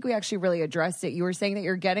I don't think we actually really addressed it. You were saying that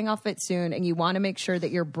you're getting off it soon, and you want to make sure that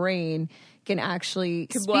your brain can actually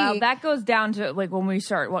speak. Well, that goes down to like when we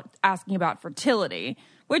start asking about fertility,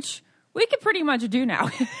 which we could pretty much do now.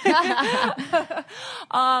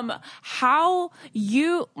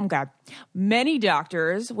 Many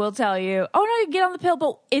doctors will tell you, oh, no, you get on the pill,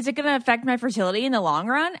 but is it going to affect my fertility in the long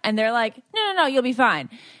run? And they're like, no, you'll be fine.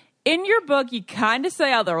 In your book, you kind of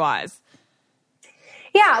say otherwise.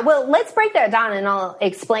 Yeah, well, let's break that down and I'll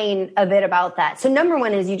explain a bit about that. So number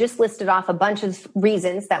one is you just listed off a bunch of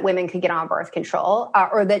reasons that women could get on birth control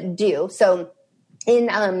or that do. So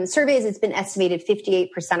in surveys, it's been estimated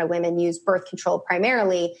 58% of women use birth control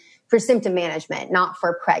primarily for symptom management, not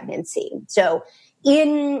for pregnancy. So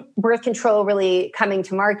in birth control really coming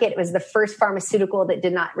to market, it was the first pharmaceutical that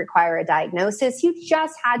did not require a diagnosis. You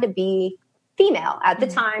just had to be female. At the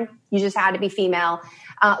time, you just had to be female.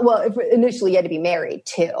 Initially you had to be married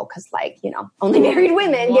too, because only married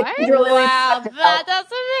women get control. Wow, that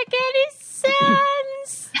doesn't make any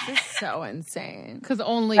sense. It's so insane. Because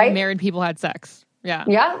only married people had sex. Yeah.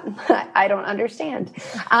 Yeah. I don't understand.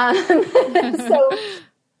 So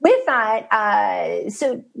with that,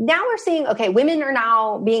 so now we're seeing, women are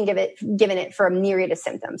now being given it for a myriad of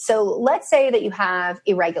symptoms. So let's say that you have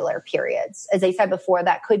irregular periods. As I said before,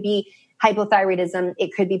 that could be hypothyroidism.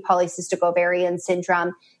 It could be polycystic ovarian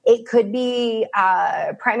syndrome. It could be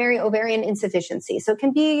primary ovarian insufficiency. So it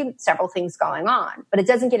can be several things going on, but it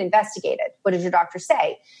doesn't get investigated. What does your doctor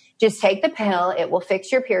say? Just take the pill. It will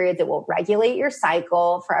fix your periods. It will regulate your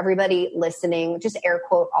cycle. For everybody listening, just air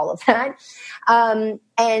quote all of that.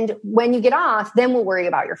 And when you get off, then we'll worry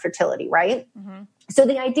about your fertility, right? Mm-hmm. So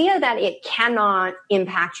the idea that it cannot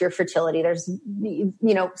impact your fertility, there's,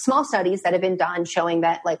 small studies that have been done showing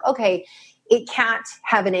that it can't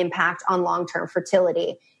have an impact on long-term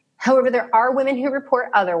fertility. However, there are women who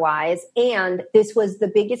report otherwise, and this was the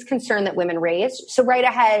biggest concern that women raised. So right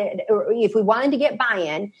ahead, if we wanted to get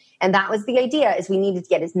buy-in, and that was the idea, is we needed to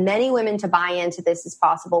get as many women to buy into this as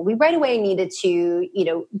possible. We right away needed to,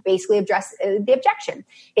 basically address the objection.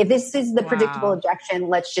 If this is the predictable objection,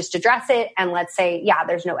 let's just address it, and let's say, yeah,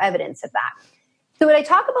 there's no evidence of that. So what I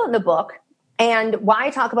talk about in the book, and why I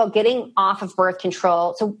talk about getting off of birth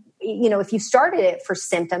control, so if you started it for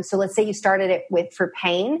symptoms, so let's say you started it for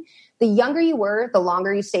pain, the younger you were, the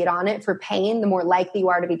longer you stayed on it for pain, the more likely you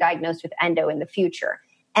are to be diagnosed with endo in the future.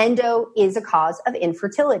 Endo is a cause of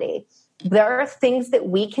infertility. There are things that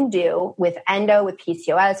we can do with endo, with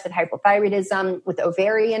PCOS, with hypothyroidism, with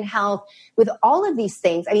ovarian health, with all of these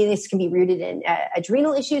things. I mean, this can be rooted in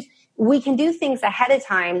adrenal issues. We can do things ahead of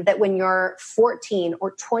time that when you're 14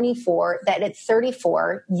 or 24, that at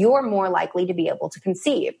 34, you're more likely to be able to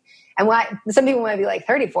conceive. And some people might be like,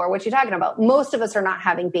 34, what you talking about? Most of us are not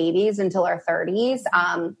having babies until our 30s.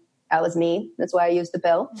 That was me. That's why I used the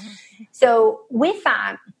pill. So with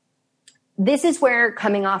that, this is where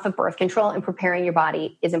coming off of birth control and preparing your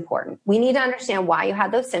body is important. We need to understand why you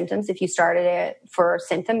had those symptoms if you started it for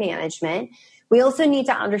symptom management. We also need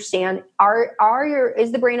to understand,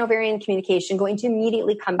 is the brain-ovarian communication going to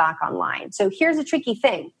immediately come back online? So here's a tricky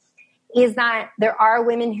thing, is that there are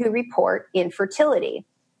women who report infertility.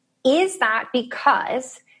 Is that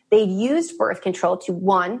because they've used birth control to,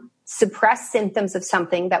 one, suppress symptoms of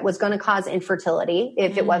something that was going to cause infertility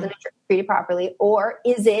if it wasn't treated properly? Or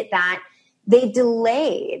is it that they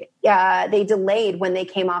delayed when they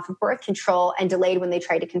came off of birth control and delayed when they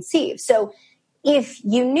tried to conceive? So if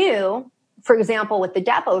you knew, for example, with the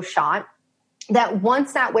depot shot, that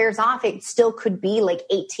once that wears off, it still could be like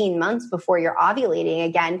 18 months before you're ovulating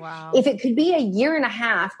again. Wow. If it could be a year and a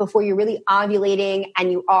half before you're really ovulating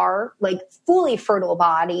and you are like fully fertile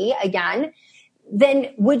body again,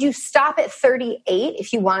 then would you stop at 38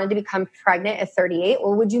 if you wanted to become pregnant at 38?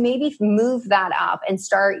 Or would you maybe move that up and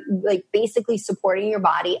start like basically supporting your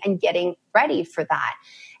body and getting ready for that?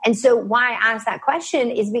 And so why I ask that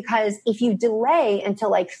question is because if you delay until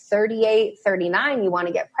like 38, 39, you want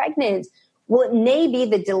to get pregnant, well, it may be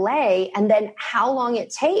the delay and then how long it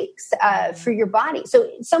takes for your body. So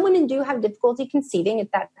some women do have difficulty conceiving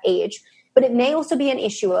at that age, but it may also be an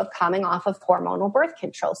issue of coming off of hormonal birth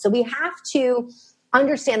control. So we have to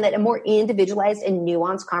understand that a more individualized and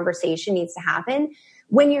nuanced conversation needs to happen.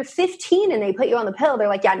 When you're 15 and they put you on the pill, they're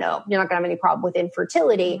like, yeah, no, you're not going to have any problem with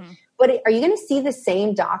infertility. Mm-hmm. But are you going to see the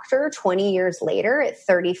same doctor 20 years later at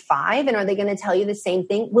 35? And are they going to tell you the same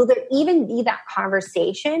thing? Will there even be that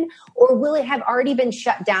conversation? Or will it have already been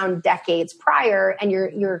shut down decades prior and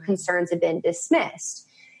your concerns have been dismissed?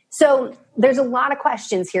 So there's a lot of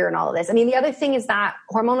questions here in all of this. I mean, the other thing is that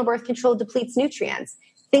hormonal birth control depletes nutrients.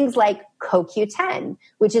 Things like CoQ10,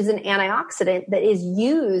 which is an antioxidant that is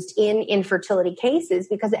used in infertility cases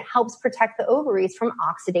because it helps protect the ovaries from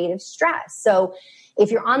oxidative stress. So if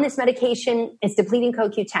you're on this medication, it's depleting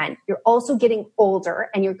CoQ10. You're also getting older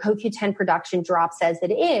and your CoQ10 production drops as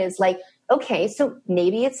it is. Like, okay, so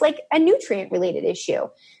maybe it's like a nutrient related issue,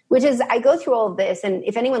 which is, I go through all of this. And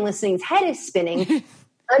if anyone listening's head is spinning,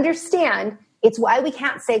 understand it's why we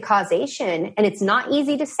can't say causation. And it's not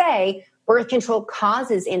easy to say birth control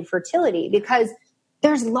causes infertility because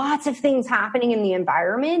there's lots of things happening in the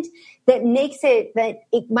environment that makes it that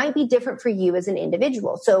it might be different for you as an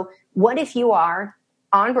individual. So what if you are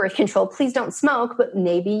on birth control? Please don't smoke, but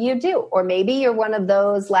maybe you do. Or maybe you're one of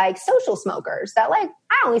those like social smokers that like,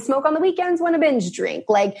 I only smoke on the weekends when I binge drink.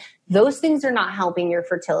 Like those things are not helping your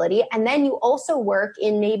fertility. And then you also work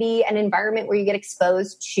in maybe an environment where you get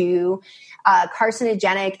exposed to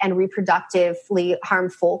carcinogenic and reproductively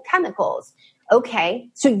harmful chemicals. Okay,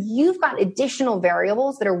 so you've got additional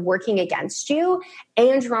variables that are working against you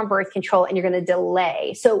and you're on birth control and you're going to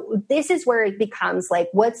delay. So this is where it becomes like,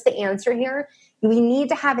 what's the answer here? We need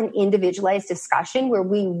to have an individualized discussion where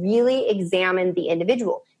we really examine the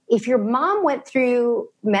individual. If your mom went through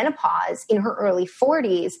menopause in her early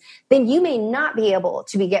 40s, then you may not be able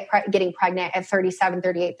to be getting pregnant at 37,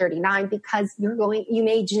 38, 39 because you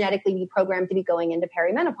may genetically be programmed to be going into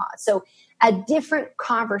perimenopause. So a different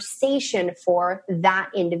conversation for that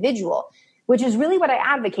individual, which is really what I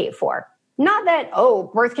advocate for. Not that,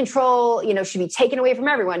 birth control, should be taken away from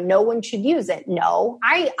everyone. No one should use it. No,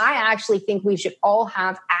 I actually think we should all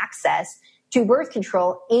have access to birth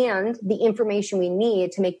control and the information we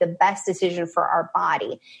need to make the best decision for our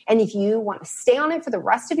body. And if you want to stay on it for the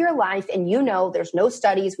rest of your life and there's no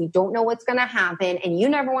studies, we don't know what's going to happen, and you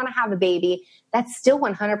never want to have a baby, that's still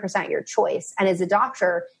 100% your choice. And as a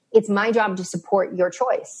doctor, it's my job to support your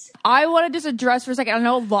choice. I want to just address for a second. I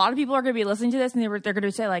know a lot of people are going to be listening to this and they're going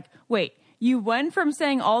to say like, wait, you went from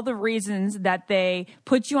saying all the reasons that they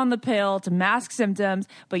put you on the pill to mask symptoms,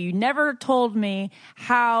 but you never told me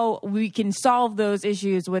how we can solve those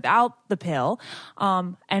issues without the pill.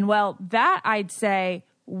 And well, that I'd say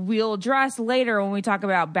we'll address later when we talk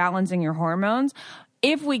about balancing your hormones,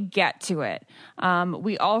 if we get to it.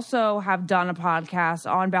 We also have done a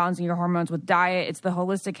podcast on balancing your hormones with diet. It's the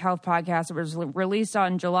Holistic Health Podcast. It was released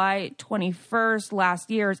on July 21st last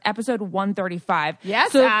year. It's episode 135.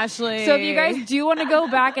 Yes, Ashley. So if you guys do want to go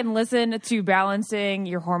back and listen to balancing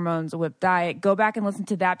your hormones with diet, go back and listen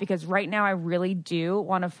to that, because right now I really do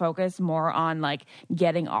want to focus more on like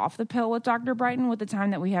getting off the pill with Dr. Brighten with the time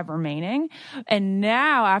that we have remaining. And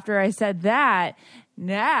now, after I said that,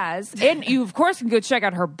 Naz, and you of course can go check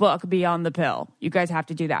out her book, Beyond the Pill. You guys have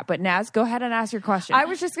to do that. But Naz, go ahead and ask your question. I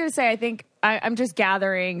was just going to say, I think I'm just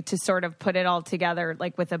gathering to sort of put it all together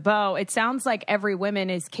like with a bow. It sounds like every woman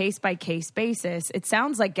is case by case basis. It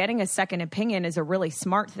sounds like getting a second opinion is a really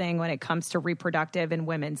smart thing when it comes to reproductive and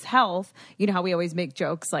women's health. You know how we always make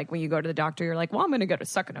jokes like when you go to the doctor, you're like, well, I'm going to get a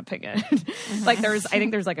second opinion. Like I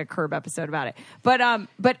think there's like a Curb episode about it. But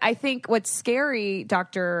I think what's scary,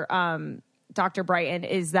 Dr. Brighten,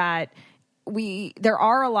 is that there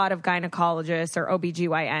are a lot of gynecologists or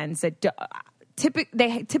OBGYNs that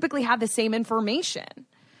they typically have the same information.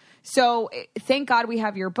 So thank God we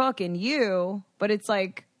have your book and you, but it's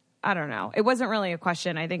like, I don't know. It wasn't really a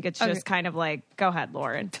question. I think it's just kind of like, go ahead,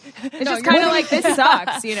 Lauren. It's just kind of like, this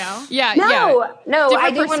sucks, you know? No, Different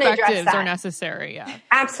I do want to address perspectives that. are necessary, yeah.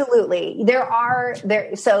 Absolutely.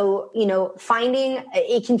 So, finding,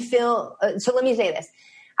 it can feel, so let me say this.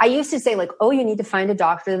 I used to say like, oh, you need to find a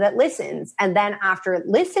doctor that listens. And then after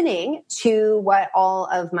listening to what all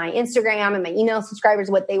of my Instagram and my email subscribers,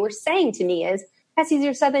 what they were saying to me is, that's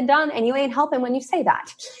easier said than done. And you ain't helping when you say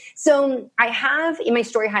that. So I have in my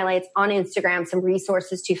story highlights on Instagram some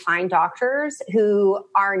resources to find doctors who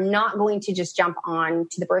are not going to just jump on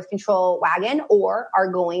to the birth control wagon, or are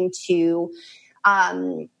going to,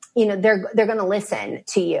 they're going to listen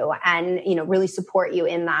to you and, really support you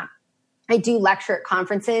in that. I do lecture at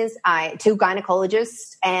conferences to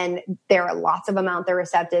gynecologists, and there are lots of them out there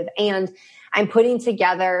receptive. And I'm putting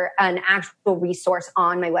together an actual resource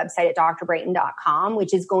on my website at drbrighten.com,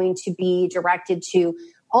 which is going to be directed to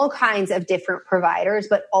all kinds of different providers,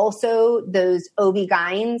 but also those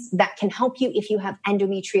OB-GYNs that can help you if you have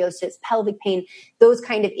endometriosis, pelvic pain, those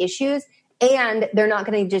kind of issues. And they're not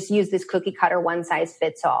going to just use this cookie cutter one size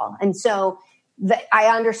fits all. And so I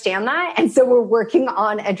understand that. And so we're working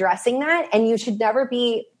on addressing that. And you should never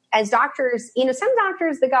be, as doctors, some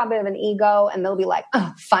doctors, they got a bit of an ego and they'll be like,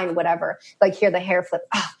 oh, fine, whatever. Like hear the hair flip.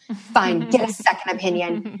 Oh, fine, get a second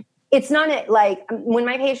opinion. It's not like when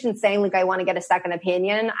my patients say, like, I want to get a second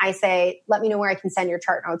opinion, I say, let me know where I can send your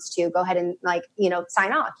chart notes to. Go ahead and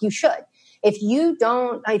sign off. You should. If you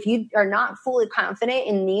are not fully confident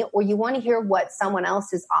in me, or you want to hear what someone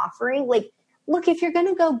else is offering, look, if you're going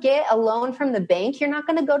to go get a loan from the bank, you're not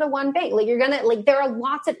going to go to one bank. There are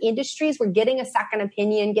lots of industries where getting a second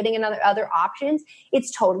opinion, getting other options,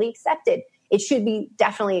 it's totally accepted. It should be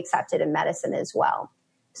definitely accepted in medicine as well.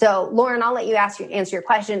 So Lauren, I'll let you answer your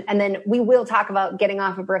question, and then we will talk about getting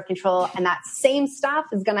off of birth control, and that same stuff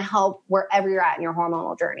is going to help wherever you're at in your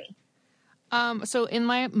hormonal journey. So in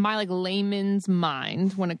my like layman's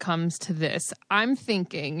mind, when it comes to this, I'm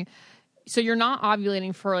thinking, so you're not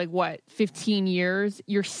ovulating for 15 years.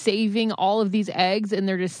 You're saving all of these eggs and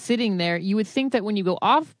they're just sitting there. You would think that when you go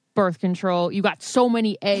off birth control, you got so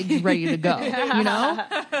many eggs ready to go,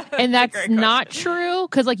 And that's not true,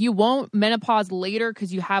 because you won't menopause later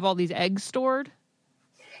because you have all these eggs stored.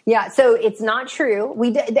 Yeah, so it's not true.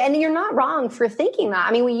 And you're not wrong for thinking that.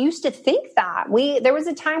 I mean, we used to think that. There was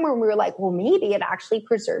a time where we were like, well, maybe it actually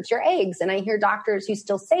preserves your eggs. And I hear doctors who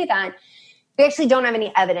still say that. We actually don't have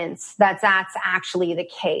any evidence that that's actually the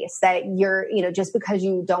case, that you're, just because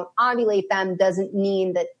you don't ovulate them doesn't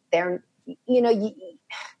mean that they're,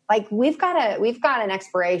 we've got an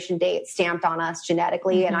expiration date stamped on us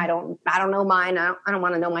genetically. Mm-hmm. And I don't know mine. I don't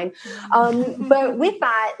want to know mine. But with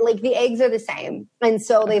that, the eggs are the same. And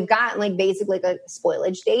so they've got basically a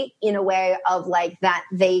spoilage date in a way of that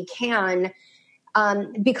they can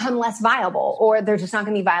become less viable, or they're just not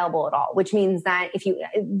going to be viable at all, which means that if you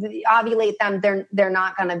ovulate them, they're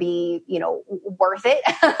not going to be, worth it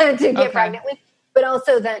to get pregnant with, but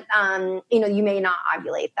also that, you may not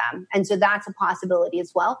ovulate them. And so that's a possibility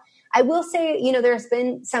as well. I will say, there's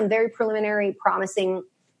been some very preliminary promising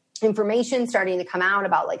information starting to come out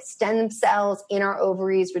about stem cells in our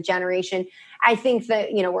ovaries, regeneration. I think that,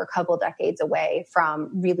 we're a couple decades away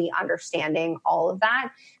from really understanding all of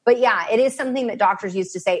that. But yeah, it is something that doctors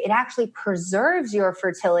used to say, it actually preserves your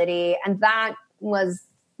fertility. And that was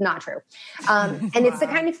not true. And it's the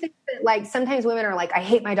kind of thing that like, sometimes women are like, I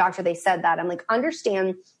hate my doctor. They said that. I'm like,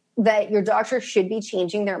 understand that your doctor should be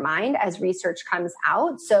changing their mind as research comes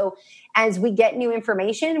out. So as we get new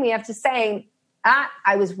information, we have to say,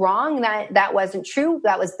 I was wrong. That wasn't true.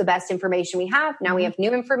 That was the best information we have. Now we have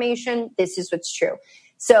new information. This is what's true.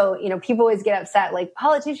 So, people always get upset, like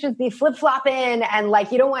politicians be flip-flopping and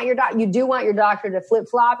like, you do want your doctor to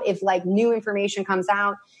flip-flop. If like new information comes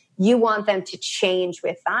out, you want them to change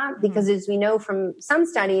with that because as we know from some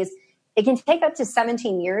studies, it can take up to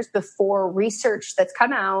 17 years before research that's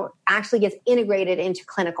come out actually gets integrated into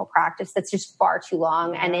clinical practice. That's just far too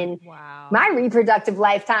long. And in my reproductive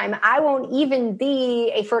lifetime, I won't even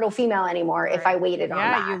be a fertile female anymore if I waited on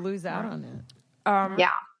that. Yeah, you lose out on it. Yeah.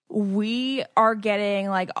 We are getting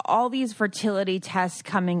like all these fertility tests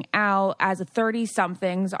coming out as a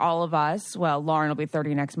 30-somethings, all of us. Well, Lauren will be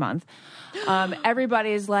 30 next month.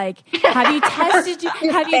 Everybody's like, have you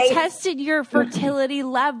tested your fertility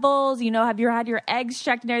levels? Have you had your eggs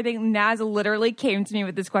checked and everything? Naz literally came to me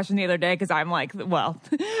with this question the other day because I'm like, well,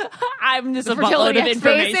 I'm just a buttload of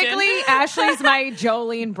information. Basically, Ashley's my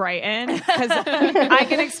Jolene Brighten because I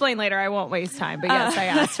can explain later. I won't waste time. But yes, I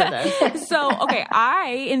asked for this. So, okay,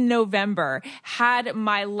 in November had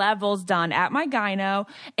my levels done at my gyno,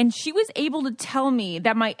 and she was able to tell me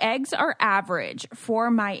that my eggs are average for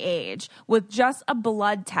my age with just a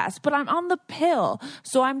blood test, but I'm on the pill.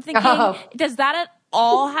 So I'm thinking, does that at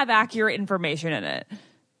all have accurate information in it?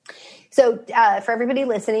 So for everybody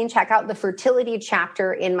listening, check out the fertility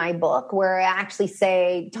chapter in my book where I actually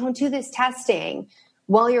say, don't do this testing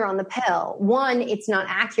while you're on the pill. One, it's not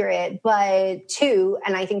accurate, but two,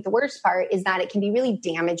 and I think the worst part is that it can be really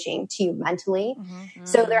damaging to you mentally.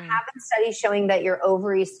 So there have been studies showing that your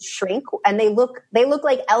ovaries shrink and they look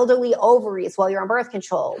like elderly ovaries while you're on birth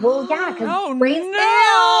control. Well, yeah, because I'm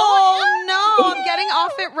getting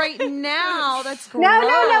off it right now. That's gross.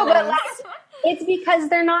 No, but it's because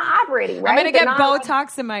they're not operating, right? I'm going to get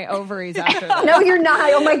Botox in my ovaries after that. No, you're not.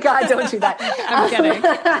 Oh my God, don't do that. I'm kidding.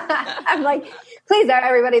 I'm like, please,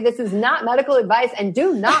 everybody, this is not medical advice and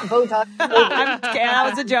do not Botox.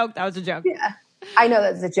 That was a joke. Yeah. I know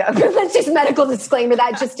that's a joke. Let's just medical disclaimer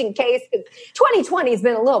that just in case. 2020 has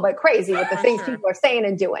been a little bit crazy with the things people are saying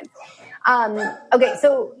and doing. Okay.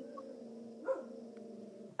 So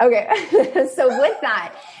with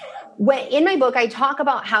that, in my book, I talk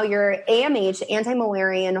about how your AMH,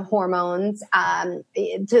 anti-Mullerian hormones,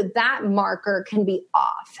 that marker can be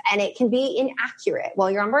off and it can be inaccurate while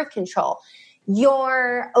you're on birth control.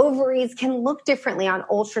 Your ovaries can look differently on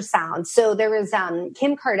ultrasound. So there was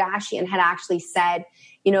Kim Kardashian had actually said,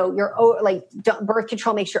 birth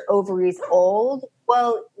control makes your ovaries old.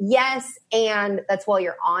 Well, yes, and that's while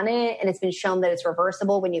you're on it, and it's been shown that it's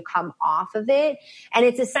reversible when you come off of it. And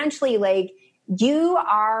it's essentially like you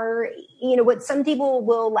are, what some people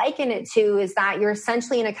will liken it to is that you're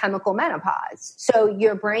essentially in a chemical menopause. So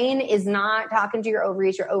your brain is not talking to your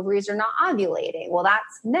ovaries are not ovulating. Well,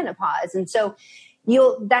 that's menopause. And so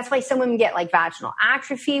that's why some women get like vaginal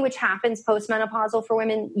atrophy, which happens postmenopausal for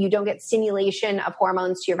women. You don't get stimulation of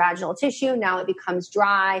hormones to your vaginal tissue. Now it becomes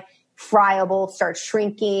dry, friable, starts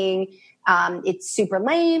shrinking. It's super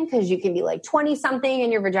lame because you can be like 20 something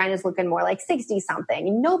and your vagina is looking more like 60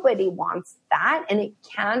 something. Nobody wants that. And it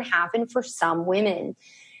can happen for some women.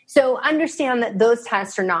 So understand that those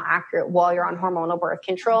tests are not accurate while you're on hormonal birth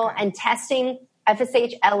control. And testing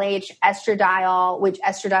FSH, LH, estradiol, which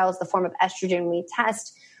estradiol is the form of estrogen we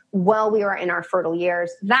test while we are in our fertile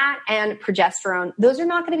years, that and progesterone, those are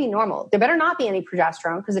not going to be normal. There better not be any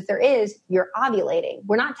progesterone because if there is, you're ovulating.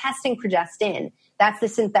 We're not testing progestin. That's the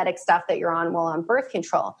synthetic stuff that you're on while on birth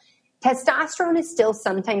control. Testosterone is still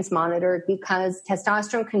sometimes monitored because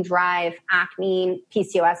testosterone can drive acne,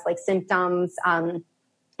 PCOS-like symptoms, and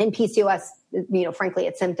PCOS, frankly,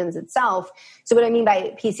 it's symptoms itself. So what I mean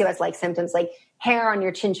by PCOS-like symptoms, like hair on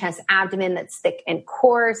your chin, chest, abdomen that's thick and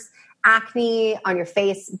coarse, acne on your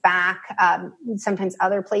face, back, sometimes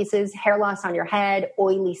other places, hair loss on your head,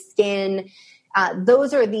 oily skin.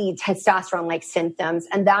 Those are the testosterone-like symptoms.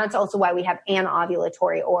 And that's also why we have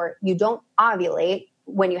anovulatory, or you don't ovulate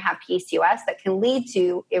when you have PCOS, that can lead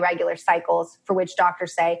to irregular cycles for which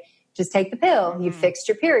doctors say, just take the pill. You fixed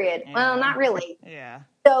your period. Yeah. Well, not really. Yeah.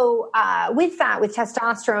 So with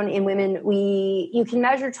testosterone in women, you can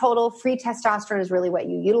measure total. Free testosterone is really what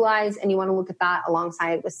you utilize, and you want to look at that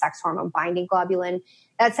alongside with sex hormone binding globulin.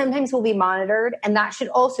 That sometimes will be monitored, and that should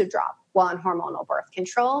also drop. while on hormonal birth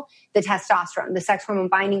control, the testosterone, the sex hormone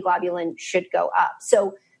binding globulin should go up.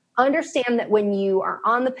 So understand that when you are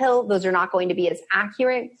on the pill, those are not going to be as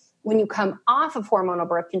accurate. When you come off of hormonal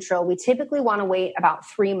birth control, we typically want to wait about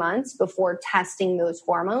 3 months before testing those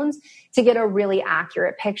hormones to get a really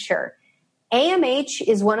accurate picture. AMH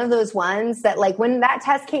is one of those ones that, like, when that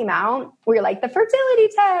test came out, we were like, the fertility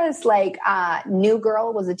test, like, New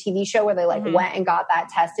Girl was a TV show where they like went and got that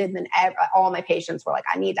tested. And then all my patients were like,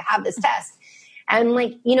 I need to have this test. And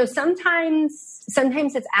like, you know, sometimes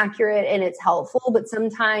it's accurate and it's helpful, but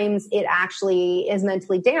sometimes it actually is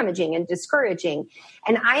mentally damaging and discouraging.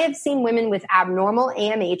 And I have seen women with abnormal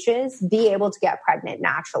AMHs be able to get pregnant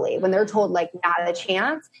naturally when they're told like not a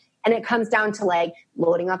chance. And it comes down to like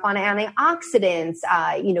loading up on antioxidants,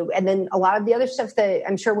 you know, and then a lot of the other stuff that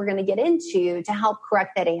I'm sure we're going to get into to help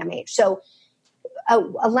correct that AMH. So a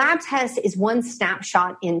lab test is one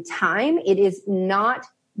snapshot in time. It is not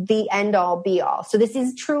the end all be all. So this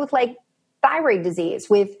is true with like thyroid disease,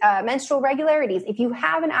 with menstrual irregularities. If you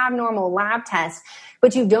have an abnormal lab test,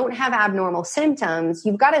 but you don't have abnormal symptoms,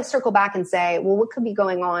 you've got to circle back and say, well, what could be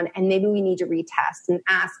going on? And maybe we need to retest and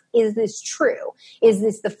ask, is this true? Is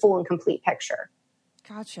this the full and complete picture?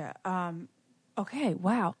 Gotcha. Okay,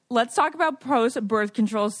 wow. Let's talk about post-birth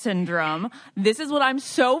control syndrome. This is what I'm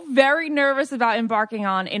so very nervous about embarking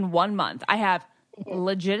on in 1 month. I have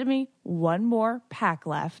legitimately one more pack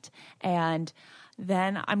left, and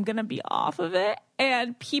then I'm going to be off of it.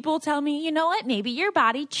 And people tell me, you know what, maybe your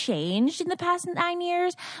body changed in the past 9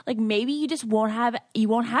 years. Like maybe you just won't have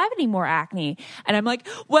any more acne. And I'm like,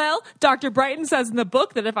 well, Dr. Brighten says in the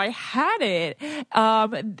book that if I had it,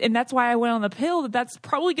 and that's why I went on the pill, that's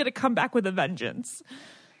probably going to come back with a vengeance.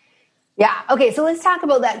 Yeah. Okay. So let's talk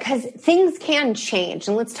about that, because things can change,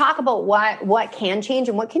 and let's talk about what can change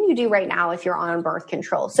and what can you do right now if you're on birth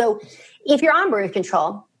control. So if you're on birth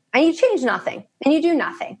control and you change nothing and you do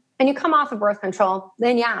nothing and you come off of birth control,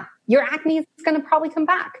 then yeah, your acne is going to probably come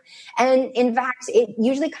back. And in fact, it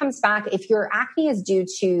usually comes back if your acne is due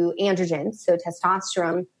to androgens, so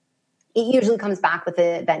testosterone. It usually comes back with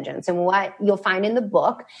a vengeance. And what you'll find in the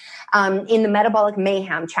book, in the metabolic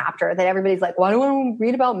mayhem chapter, that everybody's like, why do I want to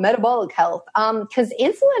read about metabolic health? Because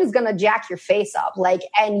insulin is going to jack your face up. Like,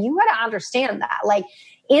 and you got to understand that. Like,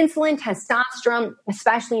 insulin, testosterone,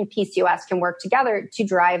 especially in PCOS, can work together to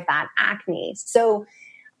drive that acne. So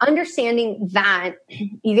understanding that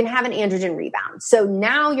you can have an androgen rebound. So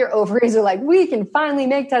now your ovaries are like, we can finally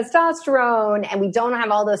make testosterone, and we don't have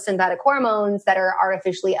all those synthetic hormones that are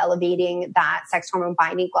artificially elevating that sex hormone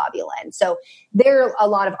binding globulin. So there are a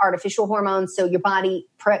lot of artificial hormones. So your body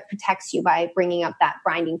protects you by bringing up that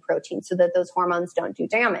binding protein so that those hormones don't do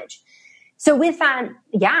damage. So with that,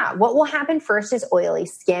 yeah, what will happen first is oily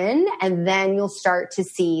skin, and then you'll start to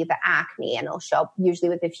see the acne, and it'll show up usually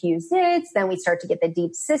with a few zits. Then we start to get the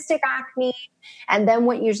deep cystic acne. And then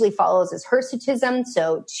what usually follows is hirsutism.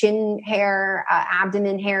 So chin hair,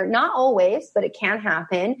 abdomen hair, not always, but it can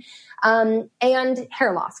happen. And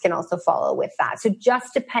hair loss can also follow with that. So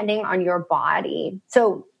just depending on your body.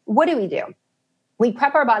 So what do? We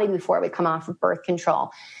prep our body before we come off of birth control.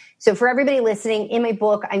 So for everybody listening, in my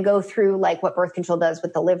book, I go through like what birth control does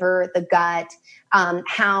with the liver, the gut,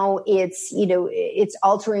 how it's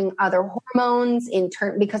altering other hormones in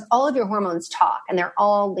turn, because all of your hormones talk and they're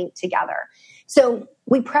all linked together. So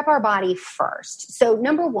we prep our body first. So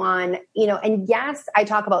number one, and yes, I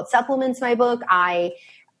talk about supplements in my book.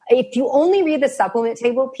 If you only read the supplement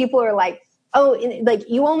table, people are like, oh, like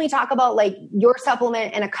you only talk about like your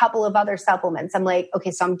supplement and a couple of other supplements. I'm like,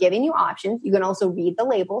 okay, so I'm giving you options. You can also read the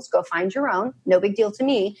labels, go find your own. No big deal to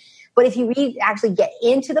me. But if you actually get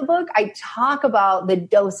into the book, I talk about the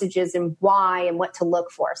dosages and why and what to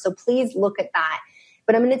look for. So please look at that.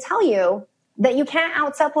 But I'm going to tell you that you can't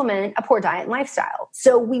out-supplement a poor diet and lifestyle.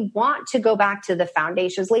 So we want to go back to the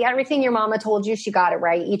foundations. Like everything your mama told you, she got it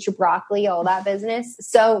right. Eat your broccoli, all that business.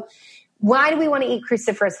 So why do we want to eat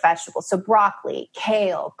cruciferous vegetables? So broccoli,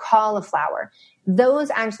 kale, cauliflower,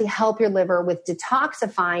 those actually help your liver with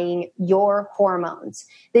detoxifying your hormones.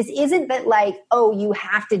 This isn't that like, oh, you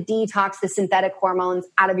have to detox the synthetic hormones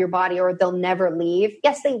out of your body or they'll never leave.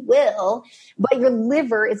 Yes, they will, but your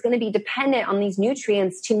liver is going to be dependent on these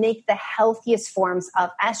nutrients to make the healthiest forms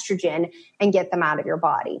of estrogen and get them out of your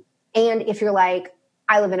body. And if you're like,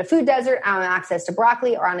 I live in a food desert, I don't have access to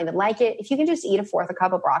broccoli, or I don't even like it. If you can just eat a fourth a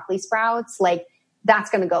cup of broccoli sprouts, like that's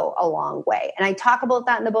going to go a long way. And I talk about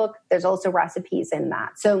that in the book. There's also recipes in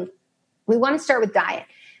that. So we want to start with diet.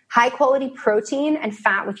 high quality protein and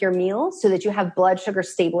fat with your meals so that you have blood sugar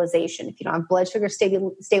stabilization. If you don't have blood sugar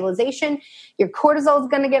stabilization, your cortisol is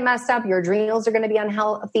going to get messed up, your adrenals are going to be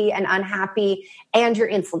unhealthy and unhappy, and your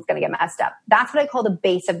insulin's going to get messed up. That's what I call the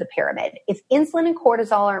base of the pyramid. If insulin and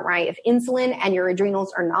cortisol aren't right, if insulin and your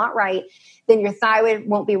adrenals are not right, then your thyroid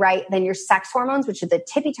won't be right. Then your sex hormones, which are the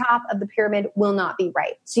tippy top of the pyramid, will not be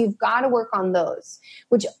right. So you've got to work on those,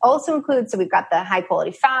 which also includes, so we've got the high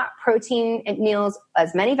quality fat, protein meals,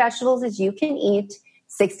 as many vegetables as you can eat.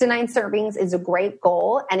 6 to 9 servings is a great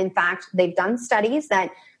goal. And in fact, they've done studies that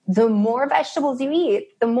the more vegetables you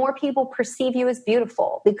eat, the more people perceive you as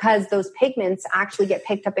beautiful because those pigments actually get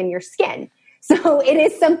picked up in your skin. So it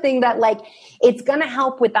is something that it's going to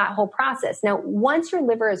help with that whole process. Now, once your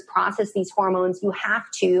liver has processed these hormones, you have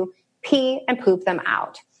to pee and poop them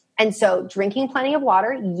out. And so drinking plenty of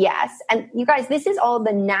water, yes. And you guys, this is all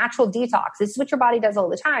the natural detox. This is what your body does all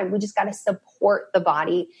the time. We just got to support the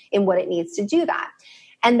body in what it needs to do that.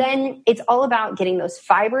 And then it's all about getting those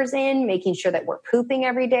fibers in, making sure that we're pooping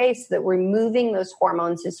every day so that we're removing those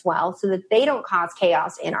hormones as well so that they don't cause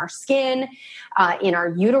chaos in our skin, in our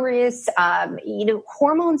uterus.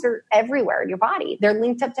 Hormones are everywhere in your body. They're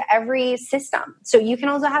linked up to every system. So you can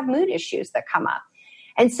also have mood issues that come up.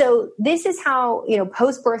 And so this is how,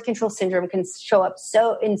 post-birth control syndrome can show up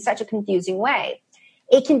in such a confusing way.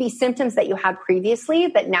 It can be symptoms that you had previously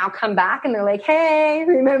that now come back and they're like, hey,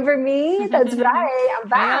 remember me? That's right. I'm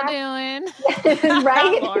back. How you doing?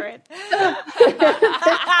 Right?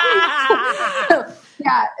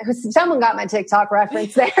 Yeah, someone got my TikTok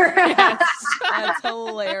reference there. Yes, that's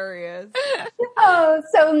hilarious.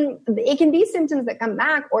 So it can be symptoms that come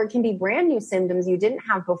back, or it can be brand new symptoms you didn't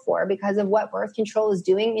have before because of what birth control is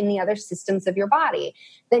doing in the other systems of your body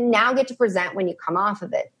that now get to present when you come off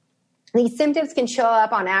of it. These symptoms can show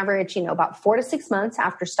up on average, about 4 to 6 months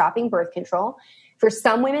after stopping birth control. For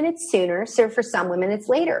some women, it's sooner. So for some women, it's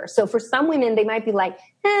later. So for some women, they might be like,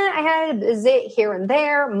 I had a zit here and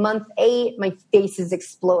there. Month 8, my face is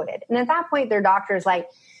exploded. And at that point, their doctor is like,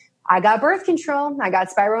 I got birth control. I got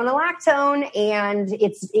spironolactone. And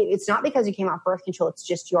it's not because you came off birth control. It's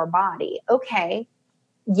just your body. Okay.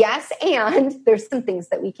 Yes. And there's some things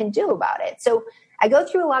that we can do about it. So I go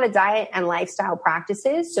through a lot of diet and lifestyle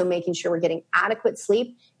practices. So making sure we're getting adequate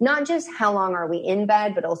sleep, not just how long are we in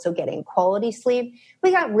bed, but also getting quality sleep.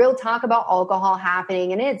 We got real talk about alcohol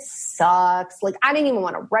happening and it sucks. I didn't even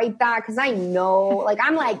want to write that because I know,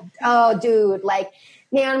 I'm like, oh dude,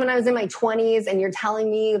 man, when I was in my 20s and you're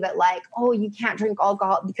telling me that you can't drink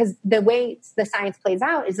alcohol, because the way the science plays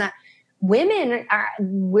out is that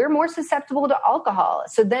we're more susceptible to alcohol.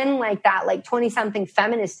 So then that 20-something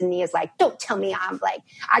feminist in me is like, don't tell me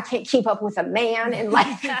I can't keep up with a man. And you're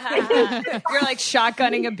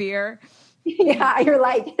shotgunning a beer. Yeah, you're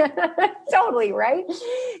totally right.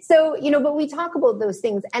 So, but we talk about those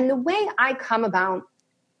things. And the way I come about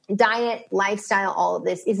diet, lifestyle, all of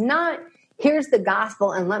this is not, here's the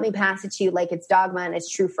gospel and let me pass it to you like it's dogma and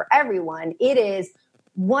it's true for everyone. It is,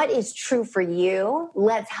 what is true for you?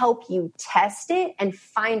 Let's help you test it and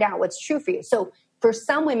find out what's true for you. So for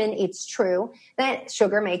some women, it's true that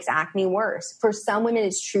sugar makes acne worse. For some women,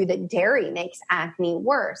 it's true that dairy makes acne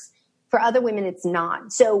worse. For other women, it's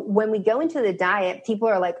not. So when we go into the diet, people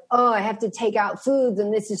are like, oh, I have to take out foods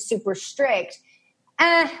and this is super strict.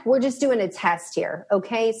 We're just doing a test here.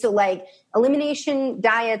 Okay. So elimination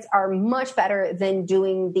diets are much better than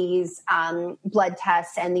doing these blood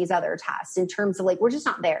tests and these other tests in terms of we're just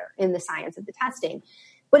not there in the science of the testing,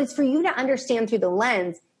 but it's for you to understand through the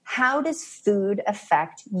lens, how does food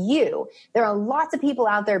affect you? There are lots of people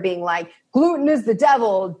out there being like, gluten is the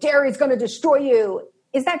devil, dairy is going to destroy you.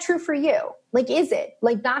 Is that true for you? Is it?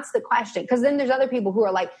 That's the question. Because then there's other people who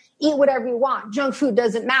are like, eat whatever you want. Junk food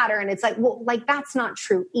doesn't matter. And it's that's not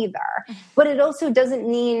true either. But it also doesn't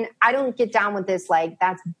mean, I don't get down with this,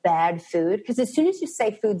 that's bad food. Because as soon as you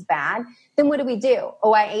say food's bad, then what do?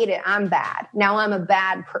 Oh, I ate it. I'm bad. Now I'm a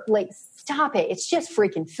bad, stop it. It's just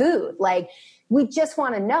freaking food. We just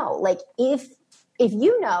want to know, if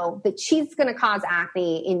you know that cheese is going to cause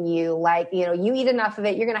acne in you, you eat enough of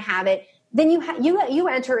it, you're going to have it. Then you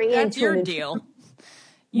enter into that's your deal.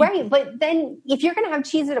 Right. But then if you're going to have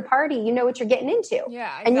cheese at a party, you know what you're getting into.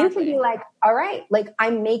 Yeah, exactly. And you can be like, all right,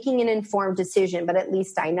 I'm making an informed decision, but at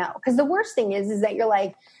least I know. Because the worst thing is that you're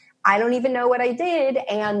like, I don't even know what I did.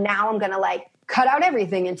 And now I'm going to cut out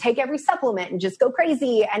everything and take every supplement and just go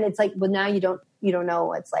crazy. And it's well, now you don't know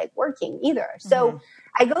what's working either. So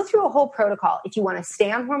I go through a whole protocol. If you want to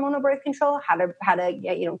stay on hormonal birth control, how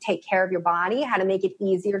to take care of your body, how to make it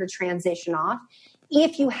easier to transition off.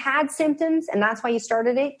 if you had symptoms and that's why you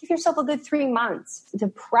started it, give yourself a good 3 months to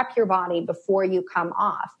prep your body before you come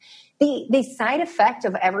off. The side effect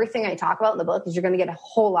of everything I talk about in the book is you're going to get a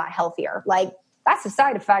whole lot healthier. Like, that's the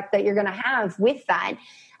side effect that you're going to have with that.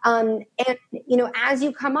 And, as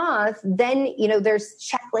you come off, then, there's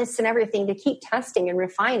checklists and everything to keep testing and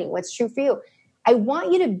refining what's true for you. I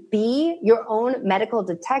want you to be your own medical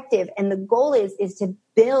detective. And the goal is to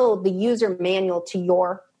build the user manual to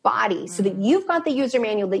your body so that you've got the user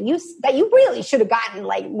manual that you really should have gotten.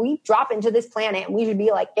 Like, we drop into this planet and we should be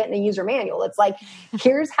like getting a user manual. It's like,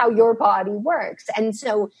 here's how your body works. And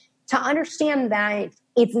so to understand that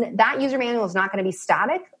that user manual is not going to be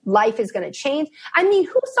static. Life is going to change. I mean,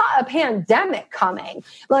 who saw a pandemic coming?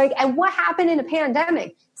 Like, and what happened in a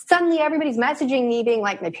pandemic? Suddenly everybody's messaging me being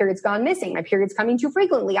like, my period's gone missing. My period's coming too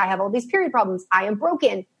frequently. I have all these period problems. I am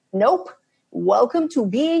broken. Nope. Welcome to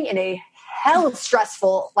being in a hell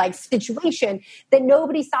stressful situation that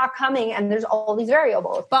nobody saw coming, and there's all these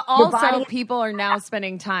variables. But also people are now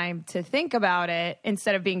spending time to think about it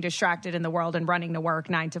instead of being distracted in the world and running to work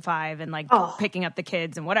 9 to 5 and picking up the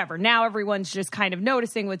kids and whatever. Now everyone's just kind of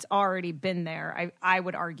noticing what's already been there, I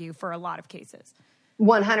would argue, for a lot of cases.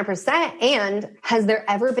 100%. And has there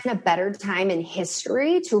ever been a better time in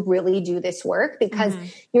history to really do this work? Because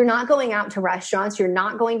you're not going out to restaurants. You're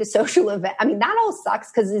not going to social events. I mean, that all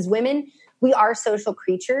sucks because as women, we are social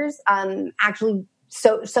creatures. Actually,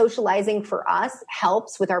 socializing for us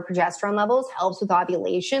helps with our progesterone levels, helps with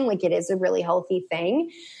ovulation. Like, it is a really healthy thing.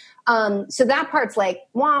 So that part's like,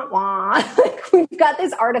 wah, wah. Like, we've got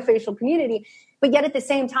this artificial community. But yet at the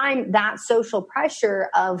same time, that social pressure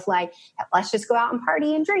of like, let's just go out and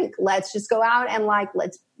party and drink. Let's just go out and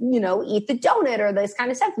let's, eat the donut or this kind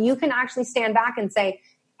of stuff. You can actually stand back and say,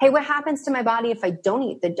 hey, what happens to my body if I don't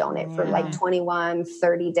eat the donut for 21,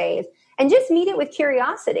 30 days? And just meet it with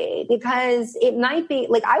curiosity, because it might be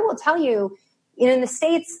like, I will tell you, in the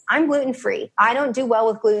States, I'm gluten-free. I don't do well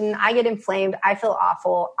with gluten. I get inflamed. I feel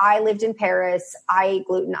awful. I lived in Paris. I ate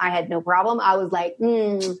gluten. I had no problem. I was like,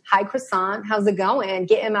 hi, croissant. How's it going?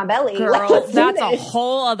 Get in my belly. Girl, that's a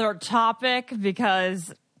whole other topic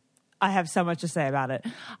because I have so much to say about it.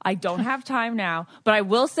 I don't have time now, but I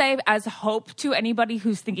will say as hope to anybody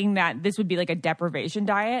who's thinking that this would be like a deprivation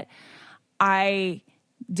diet. I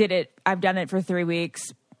did it. I've done it for 3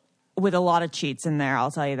 weeks. With a lot of cheats in there,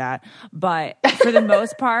 I'll tell you that. But for the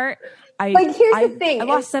most part, here's the thing. I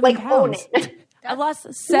lost 7 pounds. I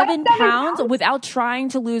lost 7 pounds without trying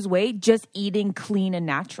to lose weight, just eating clean and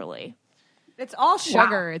naturally. It's all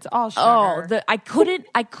sugar. Wow. It's all sugar. I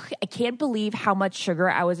can't believe how much sugar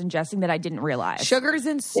I was ingesting that I didn't realize. Sugar's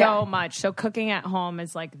in so much. So cooking at home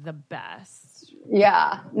is like the best.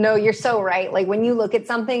 Yeah. No, you're so right. Like, when you look at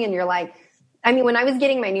something and you're like, I mean, when I was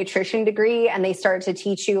getting my nutrition degree and they started to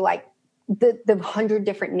teach you like the 100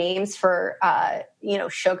 different names for,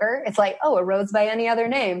 sugar, it's like, oh, a rose by any other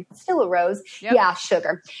name. Still a rose. Yep. Yeah,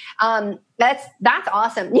 sugar. That's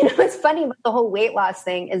awesome. What's funny about the whole weight loss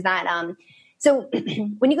thing is that, so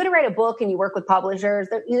when you go to write a book and you work with publishers,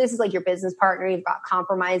 this is like your business partner, you've got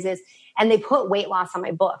compromises, and they put weight loss on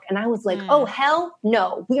my book. And I was like, oh, hell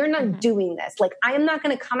no, we are not doing this. Like, I am not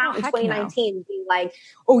going to come out in 2019 and be like,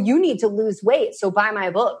 oh, you need to lose weight, so buy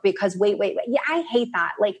my book because wait. Yeah, I hate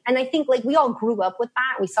that. Like, and I think like we all grew up with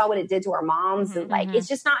that. We saw what it did to our moms and like, it's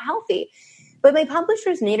just not healthy. But my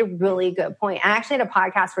publishers made a really good point. I actually had a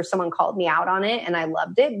podcast where someone called me out on it and I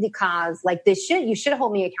loved it because like you should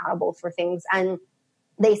hold me accountable for things. And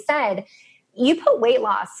they said, you put weight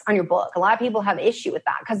loss on your book. A lot of people have issue with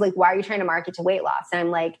that because like, why are you trying to market to weight loss? And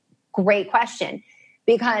I'm like, great question.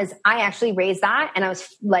 Because I actually raised that and I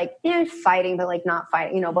was like, fighting, but like not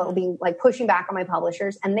fighting, but being like pushing back on my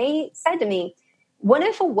publishers. And they said to me, what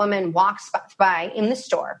if a woman walks by in the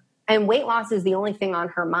store and weight loss is the only thing on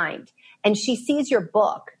her mind? And she sees your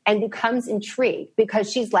book and becomes intrigued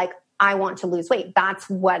because she's like, I want to lose weight. That's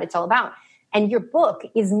what it's all about. And your book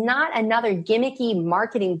is not another gimmicky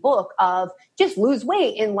marketing book of just lose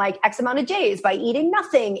weight in like X amount of days by eating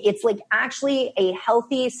nothing. It's like actually a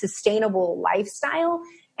healthy, sustainable lifestyle.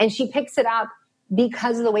 And she picks it up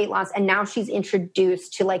because of the weight loss. And now she's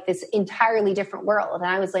introduced to like this entirely different world.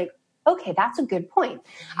 And I was like, okay, that's a good point.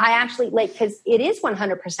 I actually because it is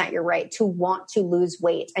 100% you're right to want to lose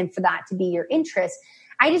weight and for that to be your interest.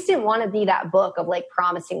 I just didn't want to be that book of like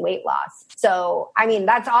promising weight loss. So, I mean,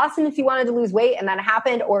 that's awesome if you wanted to lose weight and that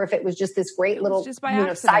happened, or if it was just this great little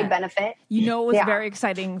side benefit. What was very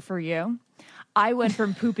exciting for you? I went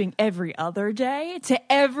from pooping every other day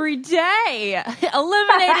to every day,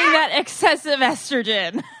 eliminating that excessive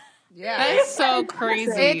estrogen. Yeah, that is so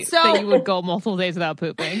crazy that you would go multiple days without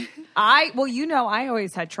pooping. I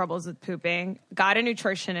always had troubles with pooping, got a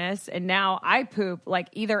nutritionist, and now I poop like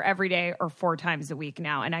either every day or 4 times a week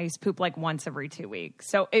now. And I used to poop like once every 2 weeks.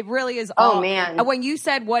 So it really is all. Oh, man. When you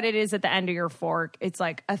said what it is at the end of your fork, it's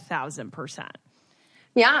like 1,000%.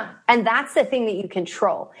 Yeah. And that's the thing that you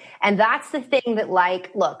control. And that's the thing that,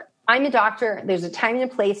 like, look, I'm a doctor. There's a time and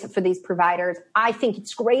a place for these providers. I think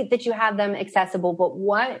it's great that you have them accessible, but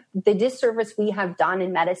what the disservice we have done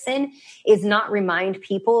in medicine is not remind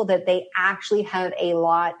people that they actually have a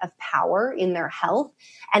lot of power in their health,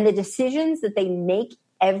 and the decisions that they make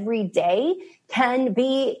every day can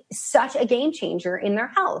be such a game changer in their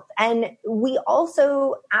health. And we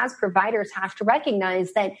also, as providers, have to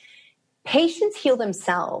recognize that patients heal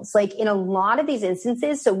themselves, like in a lot of these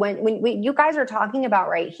instances. So when you guys are talking about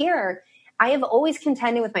right here, I have always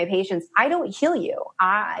contended with my patients, I don't heal you.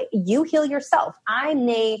 You heal yourself. I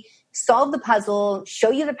may solve the puzzle,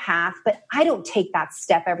 show you the path, but I don't take that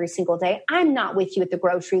step every single day. I'm not with you at the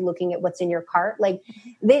grocery looking at what's in your cart. Like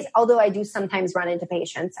this, although I do sometimes run into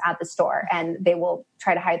patients at the store and they will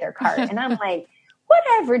try to hide their cart. And I'm like,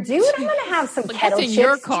 whatever, dude. I'm gonna have some kettle chips.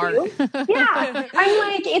 Your cart. Yeah, I'm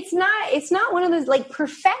like, it's not one of those. Like,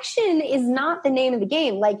 perfection is not the name of the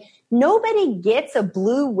game. Like, nobody gets a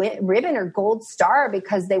blue ribbon or gold star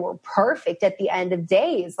because they were perfect at the end of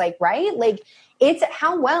days. Like, right? Like, it's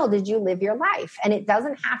how well did you live your life, and it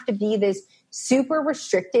doesn't have to be this super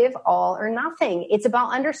restrictive all or nothing. It's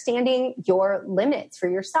about understanding your limits for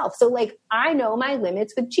yourself. So, like, I know my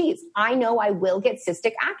limits with cheese. I know I will get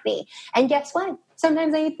cystic acne, and guess what?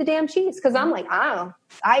 Sometimes I eat the damn cheese because I'm like, oh,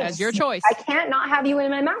 that's your choice. I can't not have you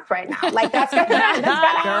in my mouth right now. Like, that's gotta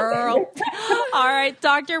happen. All right,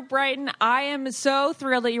 Dr. Brighten, I am so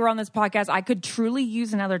thrilled that you were on this podcast. I could truly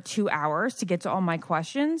use another 2 hours to get to all my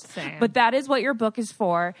questions. Same. But that is what your book is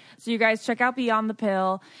for. So you guys check out Beyond the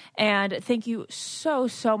Pill. And thank you so,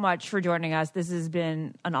 so much for joining us. This has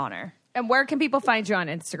been an honor. And where can people find you on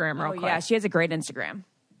Instagram real quick? Yeah, she has a great Instagram.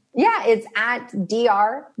 Yeah, it's at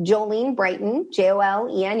Dr. Jolene Brighten,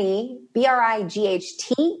 Jolene Brighten,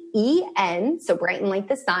 so Brighten like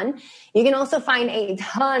the sun. You can also find a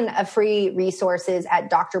ton of free resources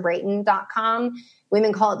at drbrighten.com.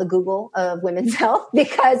 Women call it the Google of women's health,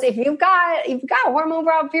 because if you've got a hormone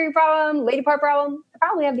problem, period problem, lady part problem, I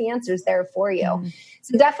probably have the answers there for you.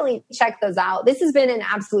 So definitely check those out. This has been an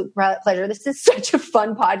absolute pleasure. This is such a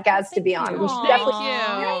fun podcast to be on. We should definitely.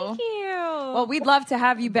 Thank you. Well, we'd love to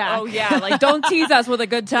have you back. Oh, yeah. Like, don't tease us with a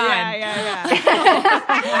good time.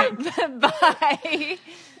 Yeah. Bye.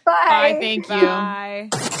 Bye. Thank you. Bye.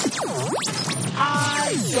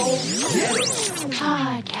 I don't get it.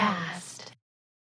 Podcast.